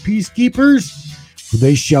 Blessed are the peacekeepers, for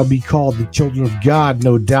they shall be called the children of God,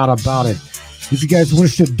 no doubt about it. If you guys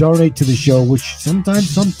wish to donate to the show, which sometimes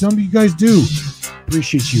some of you guys do,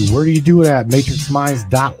 appreciate you. Where do you do it at?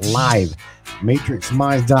 MatrixMinds.live.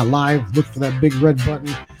 MatrixMinds.live. Look for that big red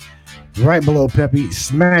button right below Peppy.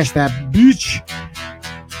 Smash that bitch.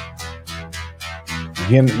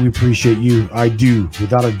 Again, we appreciate you. I do,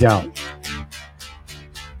 without a doubt.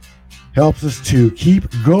 Helps us to keep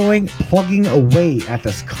going, plugging away at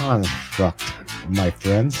this construct, my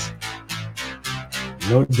friends.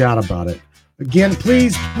 No doubt about it. Again,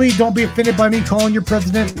 please don't be offended by me calling your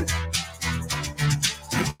president.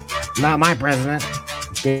 Not my president.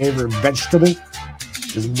 Favorite vegetable,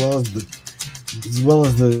 as well as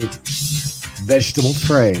the vegetable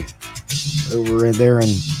tray over in there in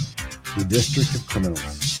the District of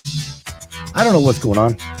Criminals. I don't know what's going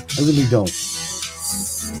on. I really don't.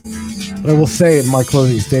 But I will say in my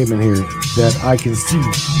closing statement here that I can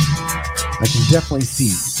definitely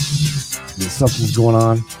see that something's going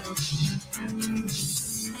on.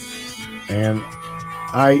 And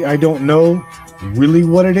I don't know really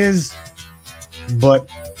what it is, but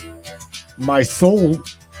my soul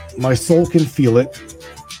can feel it.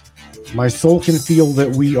 My soul can feel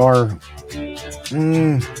that we are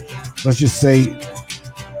let's just say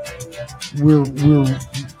we're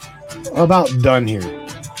about done here.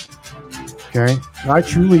 Okay? I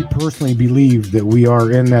truly personally believe that we are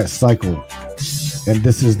in that cycle, and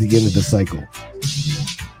this is the end of the cycle.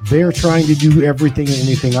 They're trying to do everything and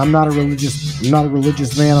anything. I'm not a religious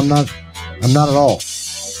man. I'm not at all.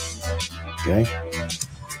 Okay?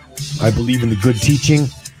 I believe in the good teaching.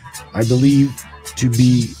 I believe to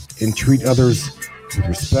be and treat others with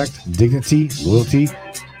respect, dignity, loyalty.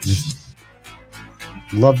 Just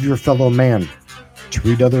love your fellow man.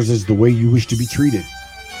 Treat others as the way you wish to be treated.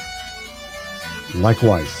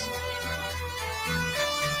 Likewise.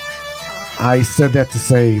 I said that to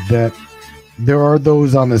say that there are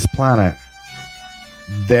those on this planet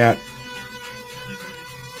that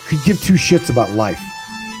could give two shits about life.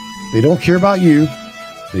 They don't care about you.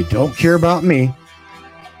 They don't care about me.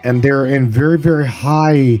 And they're in very, very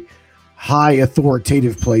high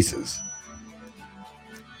authoritative places.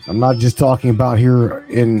 I'm not just talking about here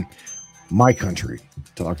in my country. I'm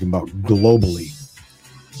talking about globally.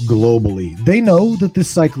 They know that this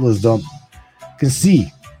cycle is dumb.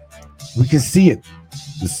 We can see it.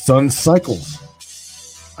 The sun cycles.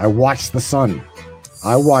 I watch the sun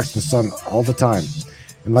all the time.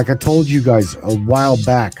 And like I told you guys a while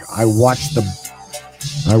back, I watched it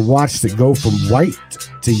go from white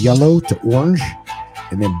to yellow to orange,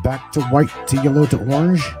 and then back to white to yellow to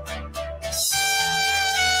orange.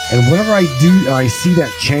 And whenever I see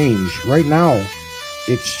that change, right now,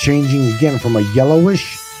 it's changing again from a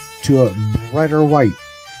yellowish to a brighter white.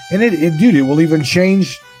 And it will even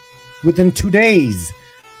change within 2 days.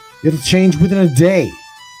 It'll change within a day.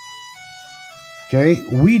 Okay?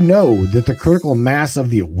 We know that the critical mass of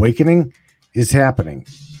the awakening is happening.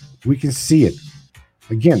 We can see it.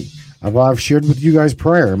 Again, I've shared with you guys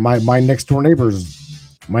prior. My next door neighbors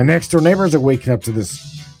are waking up to this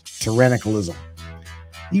tyrannicalism.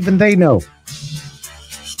 Even they know.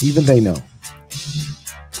 Even they know.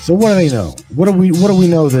 So what do they know? What do we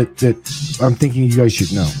know that I'm thinking you guys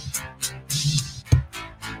should know?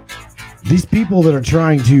 These people that are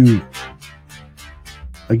trying to,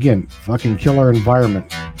 again, fucking kill our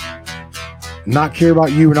environment, not care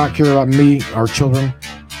about you, not care about me, our children,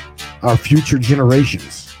 our future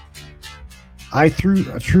generations.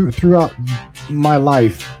 Throughout my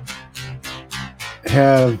life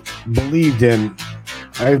I've believed in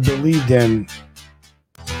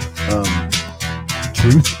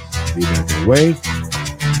truth, being out their way,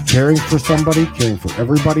 caring for somebody, caring for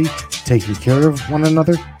everybody, taking care of one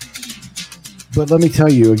another. But let me tell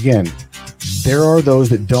you again, there are those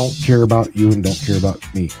that don't care about you and don't care about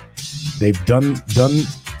me. They've dug into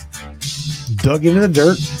the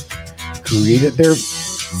dirt, created their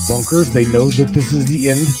bunkers. They know that this is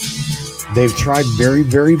the end. They've tried very,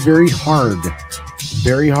 very, very hard,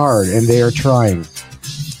 and they are trying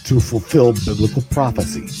to fulfill biblical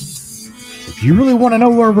prophecy. If you really want to know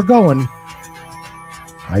where we're going,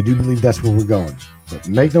 I do believe that's where we're going. But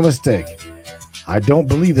make no mistake, I don't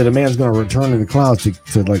believe that a man's going to return in the clouds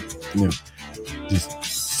to like, you know, just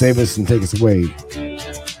save us and take us away.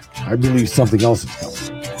 I believe something else is coming.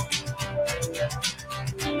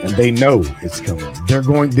 And they know it's coming.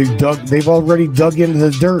 They've already dug into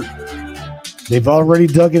the dirt. They've already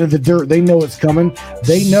dug into the dirt. They know it's coming.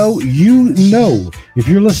 They know, you know, if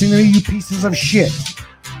you're listening to me, you pieces of shit,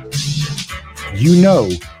 you know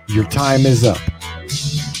your time is up.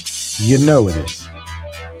 You know it is.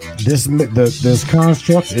 This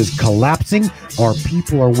construct is collapsing. Our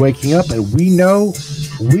people are waking up, and we know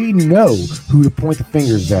who to point the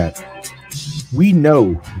fingers at. We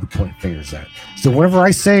know who to point the fingers at. So whenever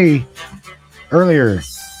I say earlier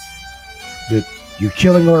that you're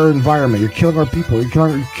killing our environment, you're killing our people, you're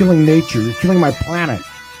killing nature, you're killing my planet,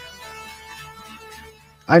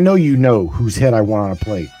 I know you know whose head I want on a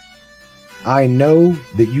plate. I know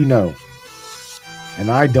that you know. And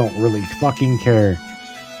I don't really fucking care.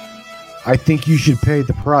 I think you should pay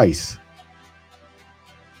the price.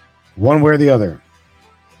 One way or the other.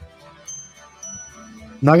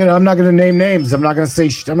 I'm not gonna name names. I'm not gonna say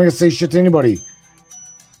shit to anybody.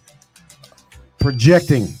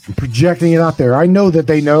 Projecting it out there. I know that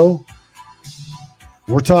they know.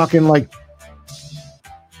 We're talking like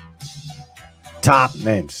top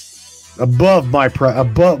names. Above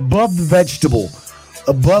the vegetable.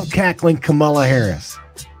 Above cackling Kamala Harris.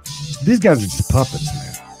 These guys are just puppets,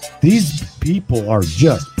 man. These people are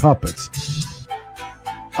just puppets.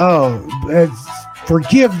 Oh,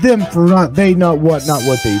 forgive them for not what they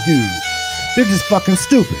do. They're just fucking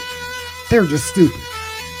stupid. They're just stupid.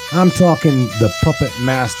 I'm talking the puppet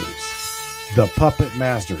masters. The puppet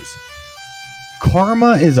masters.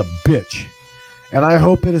 Karma is a bitch. And I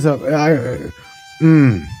hope it is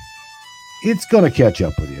it's gonna catch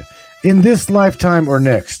up with you. In this lifetime or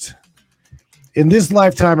next. In this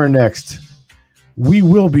lifetime or next, we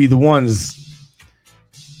will be the ones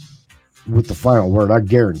with the final word. I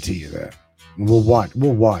guarantee you that. We'll watch.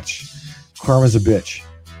 Karma's a bitch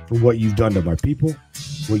for what you've done to my people,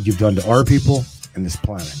 what you've done to our people and this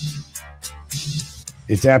planet.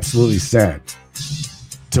 It's absolutely sad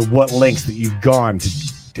to what lengths that you've gone to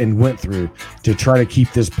and went through to try to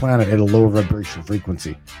keep this planet at a lower vibration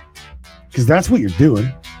frequency. Because that's what you're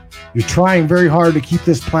doing. You're trying very hard to keep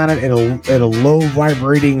this planet at a low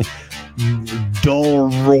vibrating, dull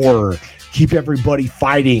roar. Keep everybody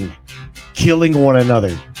fighting, killing one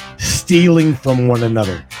another, stealing from one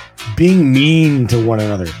another, being mean to one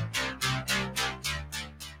another.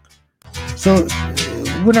 So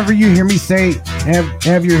whenever you hear me say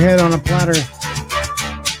have your head on a platter,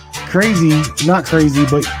 crazy, not crazy,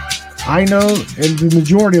 but I know, and the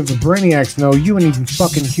majority of the brainiacs know, you ain't even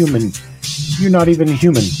fucking human. You're not even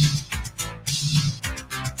human.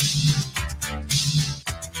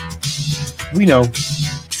 We know.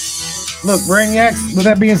 Look, brainiacs, with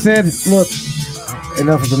that being said, look,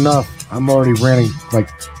 enough is enough. I'm already ranting like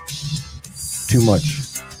too much.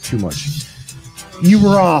 You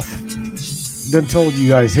were off. Done told you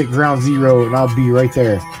guys, hit ground zero and I'll be right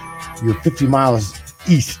there. You're 50 miles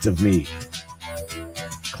east of me.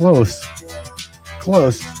 Close.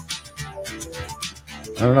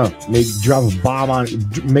 I don't know. Maybe drop a bomb on.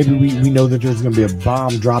 Maybe we know that there's gonna be a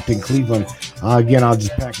bomb dropped in Cleveland. Again, I'll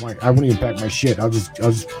just pack my. I won't even pack my shit. I'll just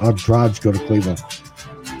go to Cleveland.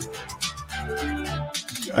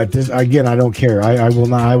 Again, I don't care. I will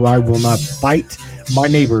not fight my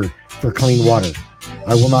neighbor for clean water.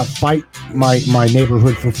 I will not fight my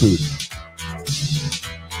neighborhood for food.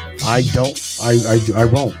 I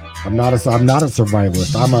won't. I'm not a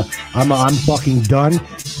survivalist. I'm fucking done.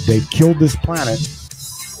 They've killed this planet.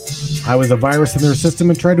 I was a virus in their system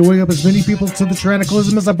and tried to wake up as many people to the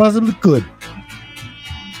tyrannicalism as I possibly could.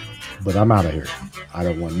 But I'm out of here. I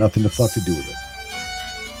don't want nothing to fuck to do with it.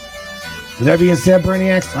 With that being said,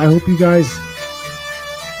 Brainiacs, I hope you guys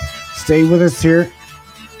stay with us here.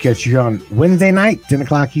 Catch you on Wednesday night, 10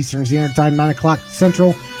 o'clock Eastern Standard Time, 9 o'clock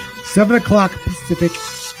Central, 7 o'clock Pacific,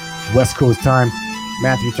 West Coast time.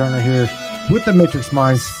 Matthew Turner here with the Matrix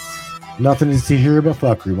Minds. Nothing to see here but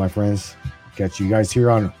fuckery, my friends. Catch you guys here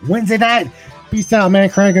on Wednesday night. Peace out, man.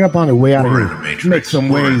 Crank it up on the way out of here. Make some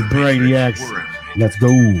waves, Brainiacs. Let's go.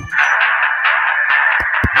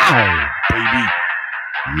 Ow, baby.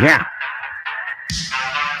 Yeah.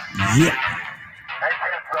 Yeah.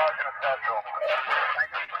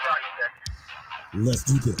 Let's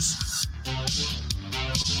do this.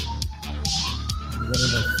 One of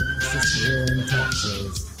the fastest growing talk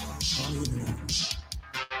shows on the internet.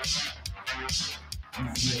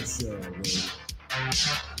 Your show,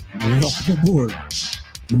 welcome aboard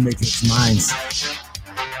the Matrix Minds.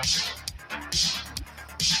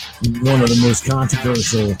 One of the most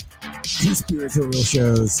controversial conspiratorial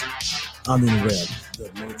shows on the internet,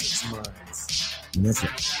 the Matrix Minds. And that's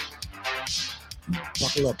right.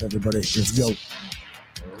 Buckle up, everybody. Let's go.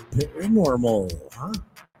 Paranormal, huh?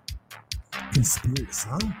 Conspiracy,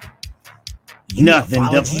 huh?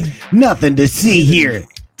 Nothing to see here.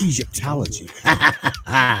 Egyptology.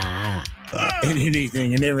 And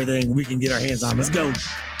anything and everything we can get our hands on. Let's go.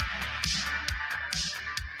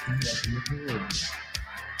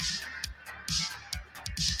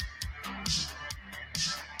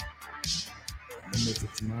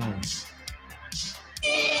 Matrix Minds.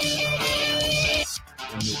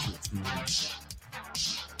 Matrix Minds.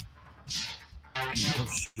 Oh,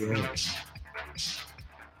 shit.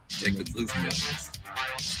 Take the blue pill.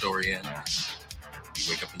 Story ends. You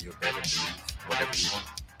wake up in your bed and believe whatever you want.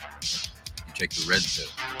 You take the red pill.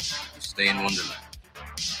 You stay in Wonderland.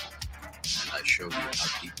 And I show you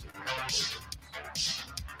how deep the rabbit hole is.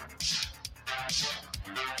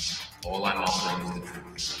 All I'm offering is the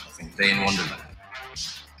truth. Stay in Wonderland.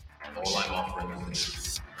 All I'm offering is the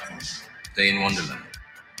truth. Stay in Wonderland.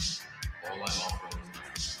 All I'm offering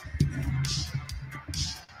is the truth.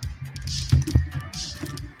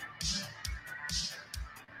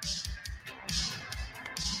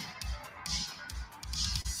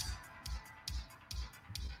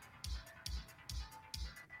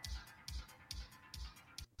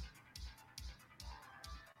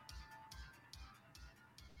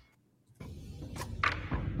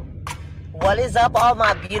 What is up, all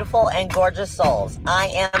my beautiful and gorgeous souls? I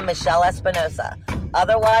am Michelle Espinosa,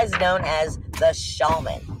 otherwise known as the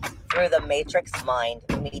Shaman, through the Matrix Mind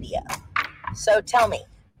Media. So tell me,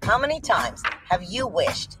 how many times have you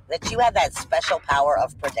wished that you had that special power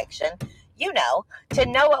of prediction? You know, to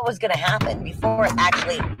know what was going to happen before it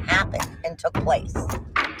actually happened and took place.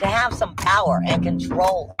 To have some power and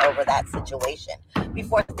control over that situation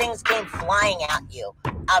before things came flying at you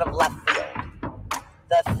out of left field.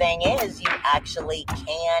 The thing is, you actually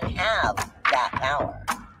can have that power.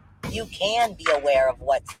 You can be aware of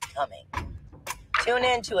what's coming. Tune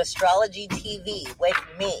in to Astrology TV with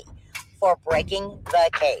me for Breaking the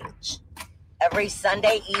Cage. Every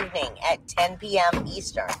Sunday evening at 10 p.m.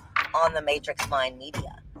 Eastern on the Matrix Mind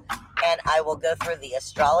Media. And I will go through the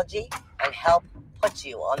astrology and help put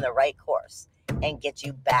you on the right course and get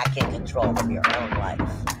you back in control of your own life.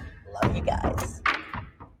 Love you guys.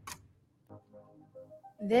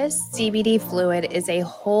 This CBD fluid is a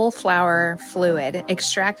whole flower fluid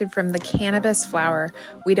extracted from the cannabis flower.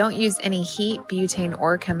 We don't use any heat, butane,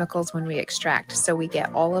 or chemicals when we extract, so we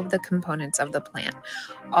get all of the components of the plant.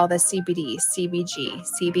 All the CBD, CBG,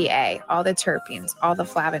 CBA, all the terpenes, all the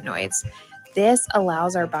flavonoids. This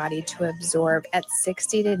allows our body to absorb at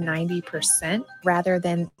 60 to 90% rather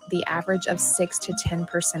than the average of 6 to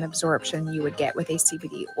 10% absorption you would get with a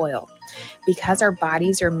CBD oil. Because our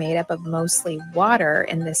bodies are made up of mostly water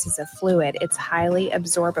and this is a fluid, it's highly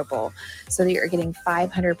absorbable so that you're getting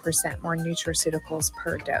 500% more nutraceuticals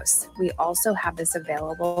per dose. We also have this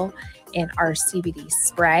available in our CBD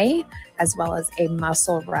spray as well as a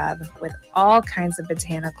muscle rub with all kinds of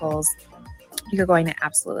botanicals. You're going to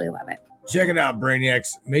absolutely love it. Check it out, Brainiacs.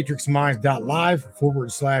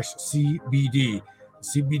 MatrixMinds.live/CBD.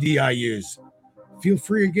 CBD I use. Feel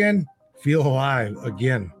free again. Feel alive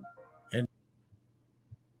again. And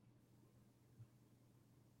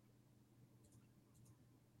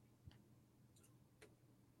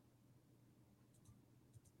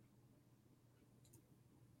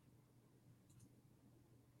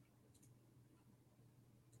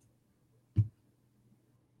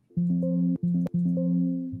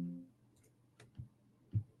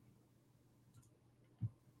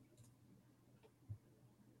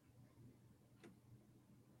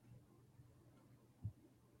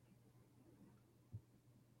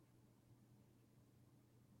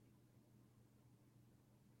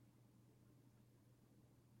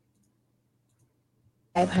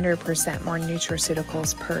 500% more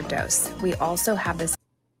nutraceuticals per dose. We also have this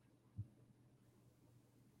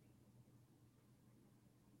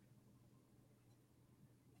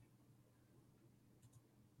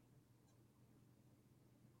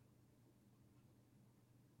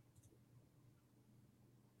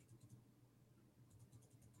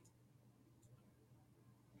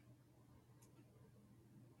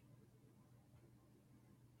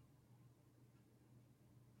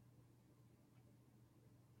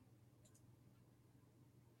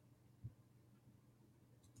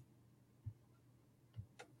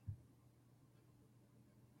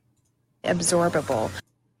absorbable.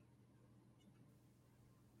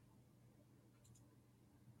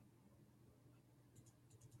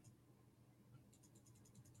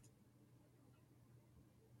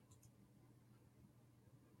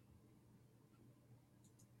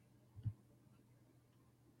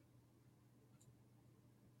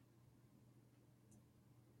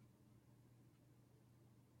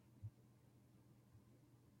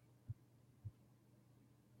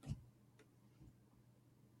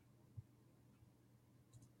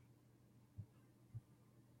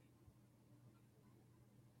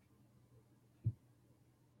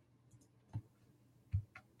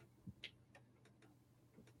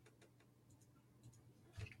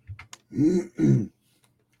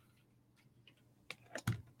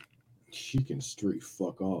 She can straight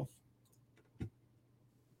fuck off.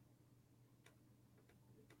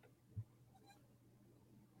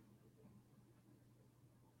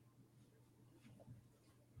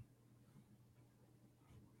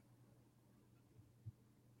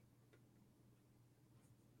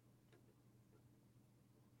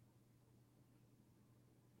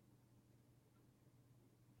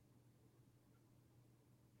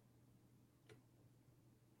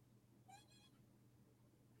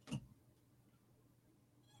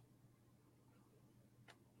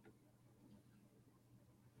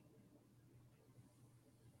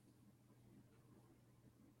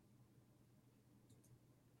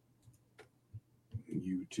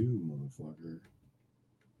 You too, motherfucker.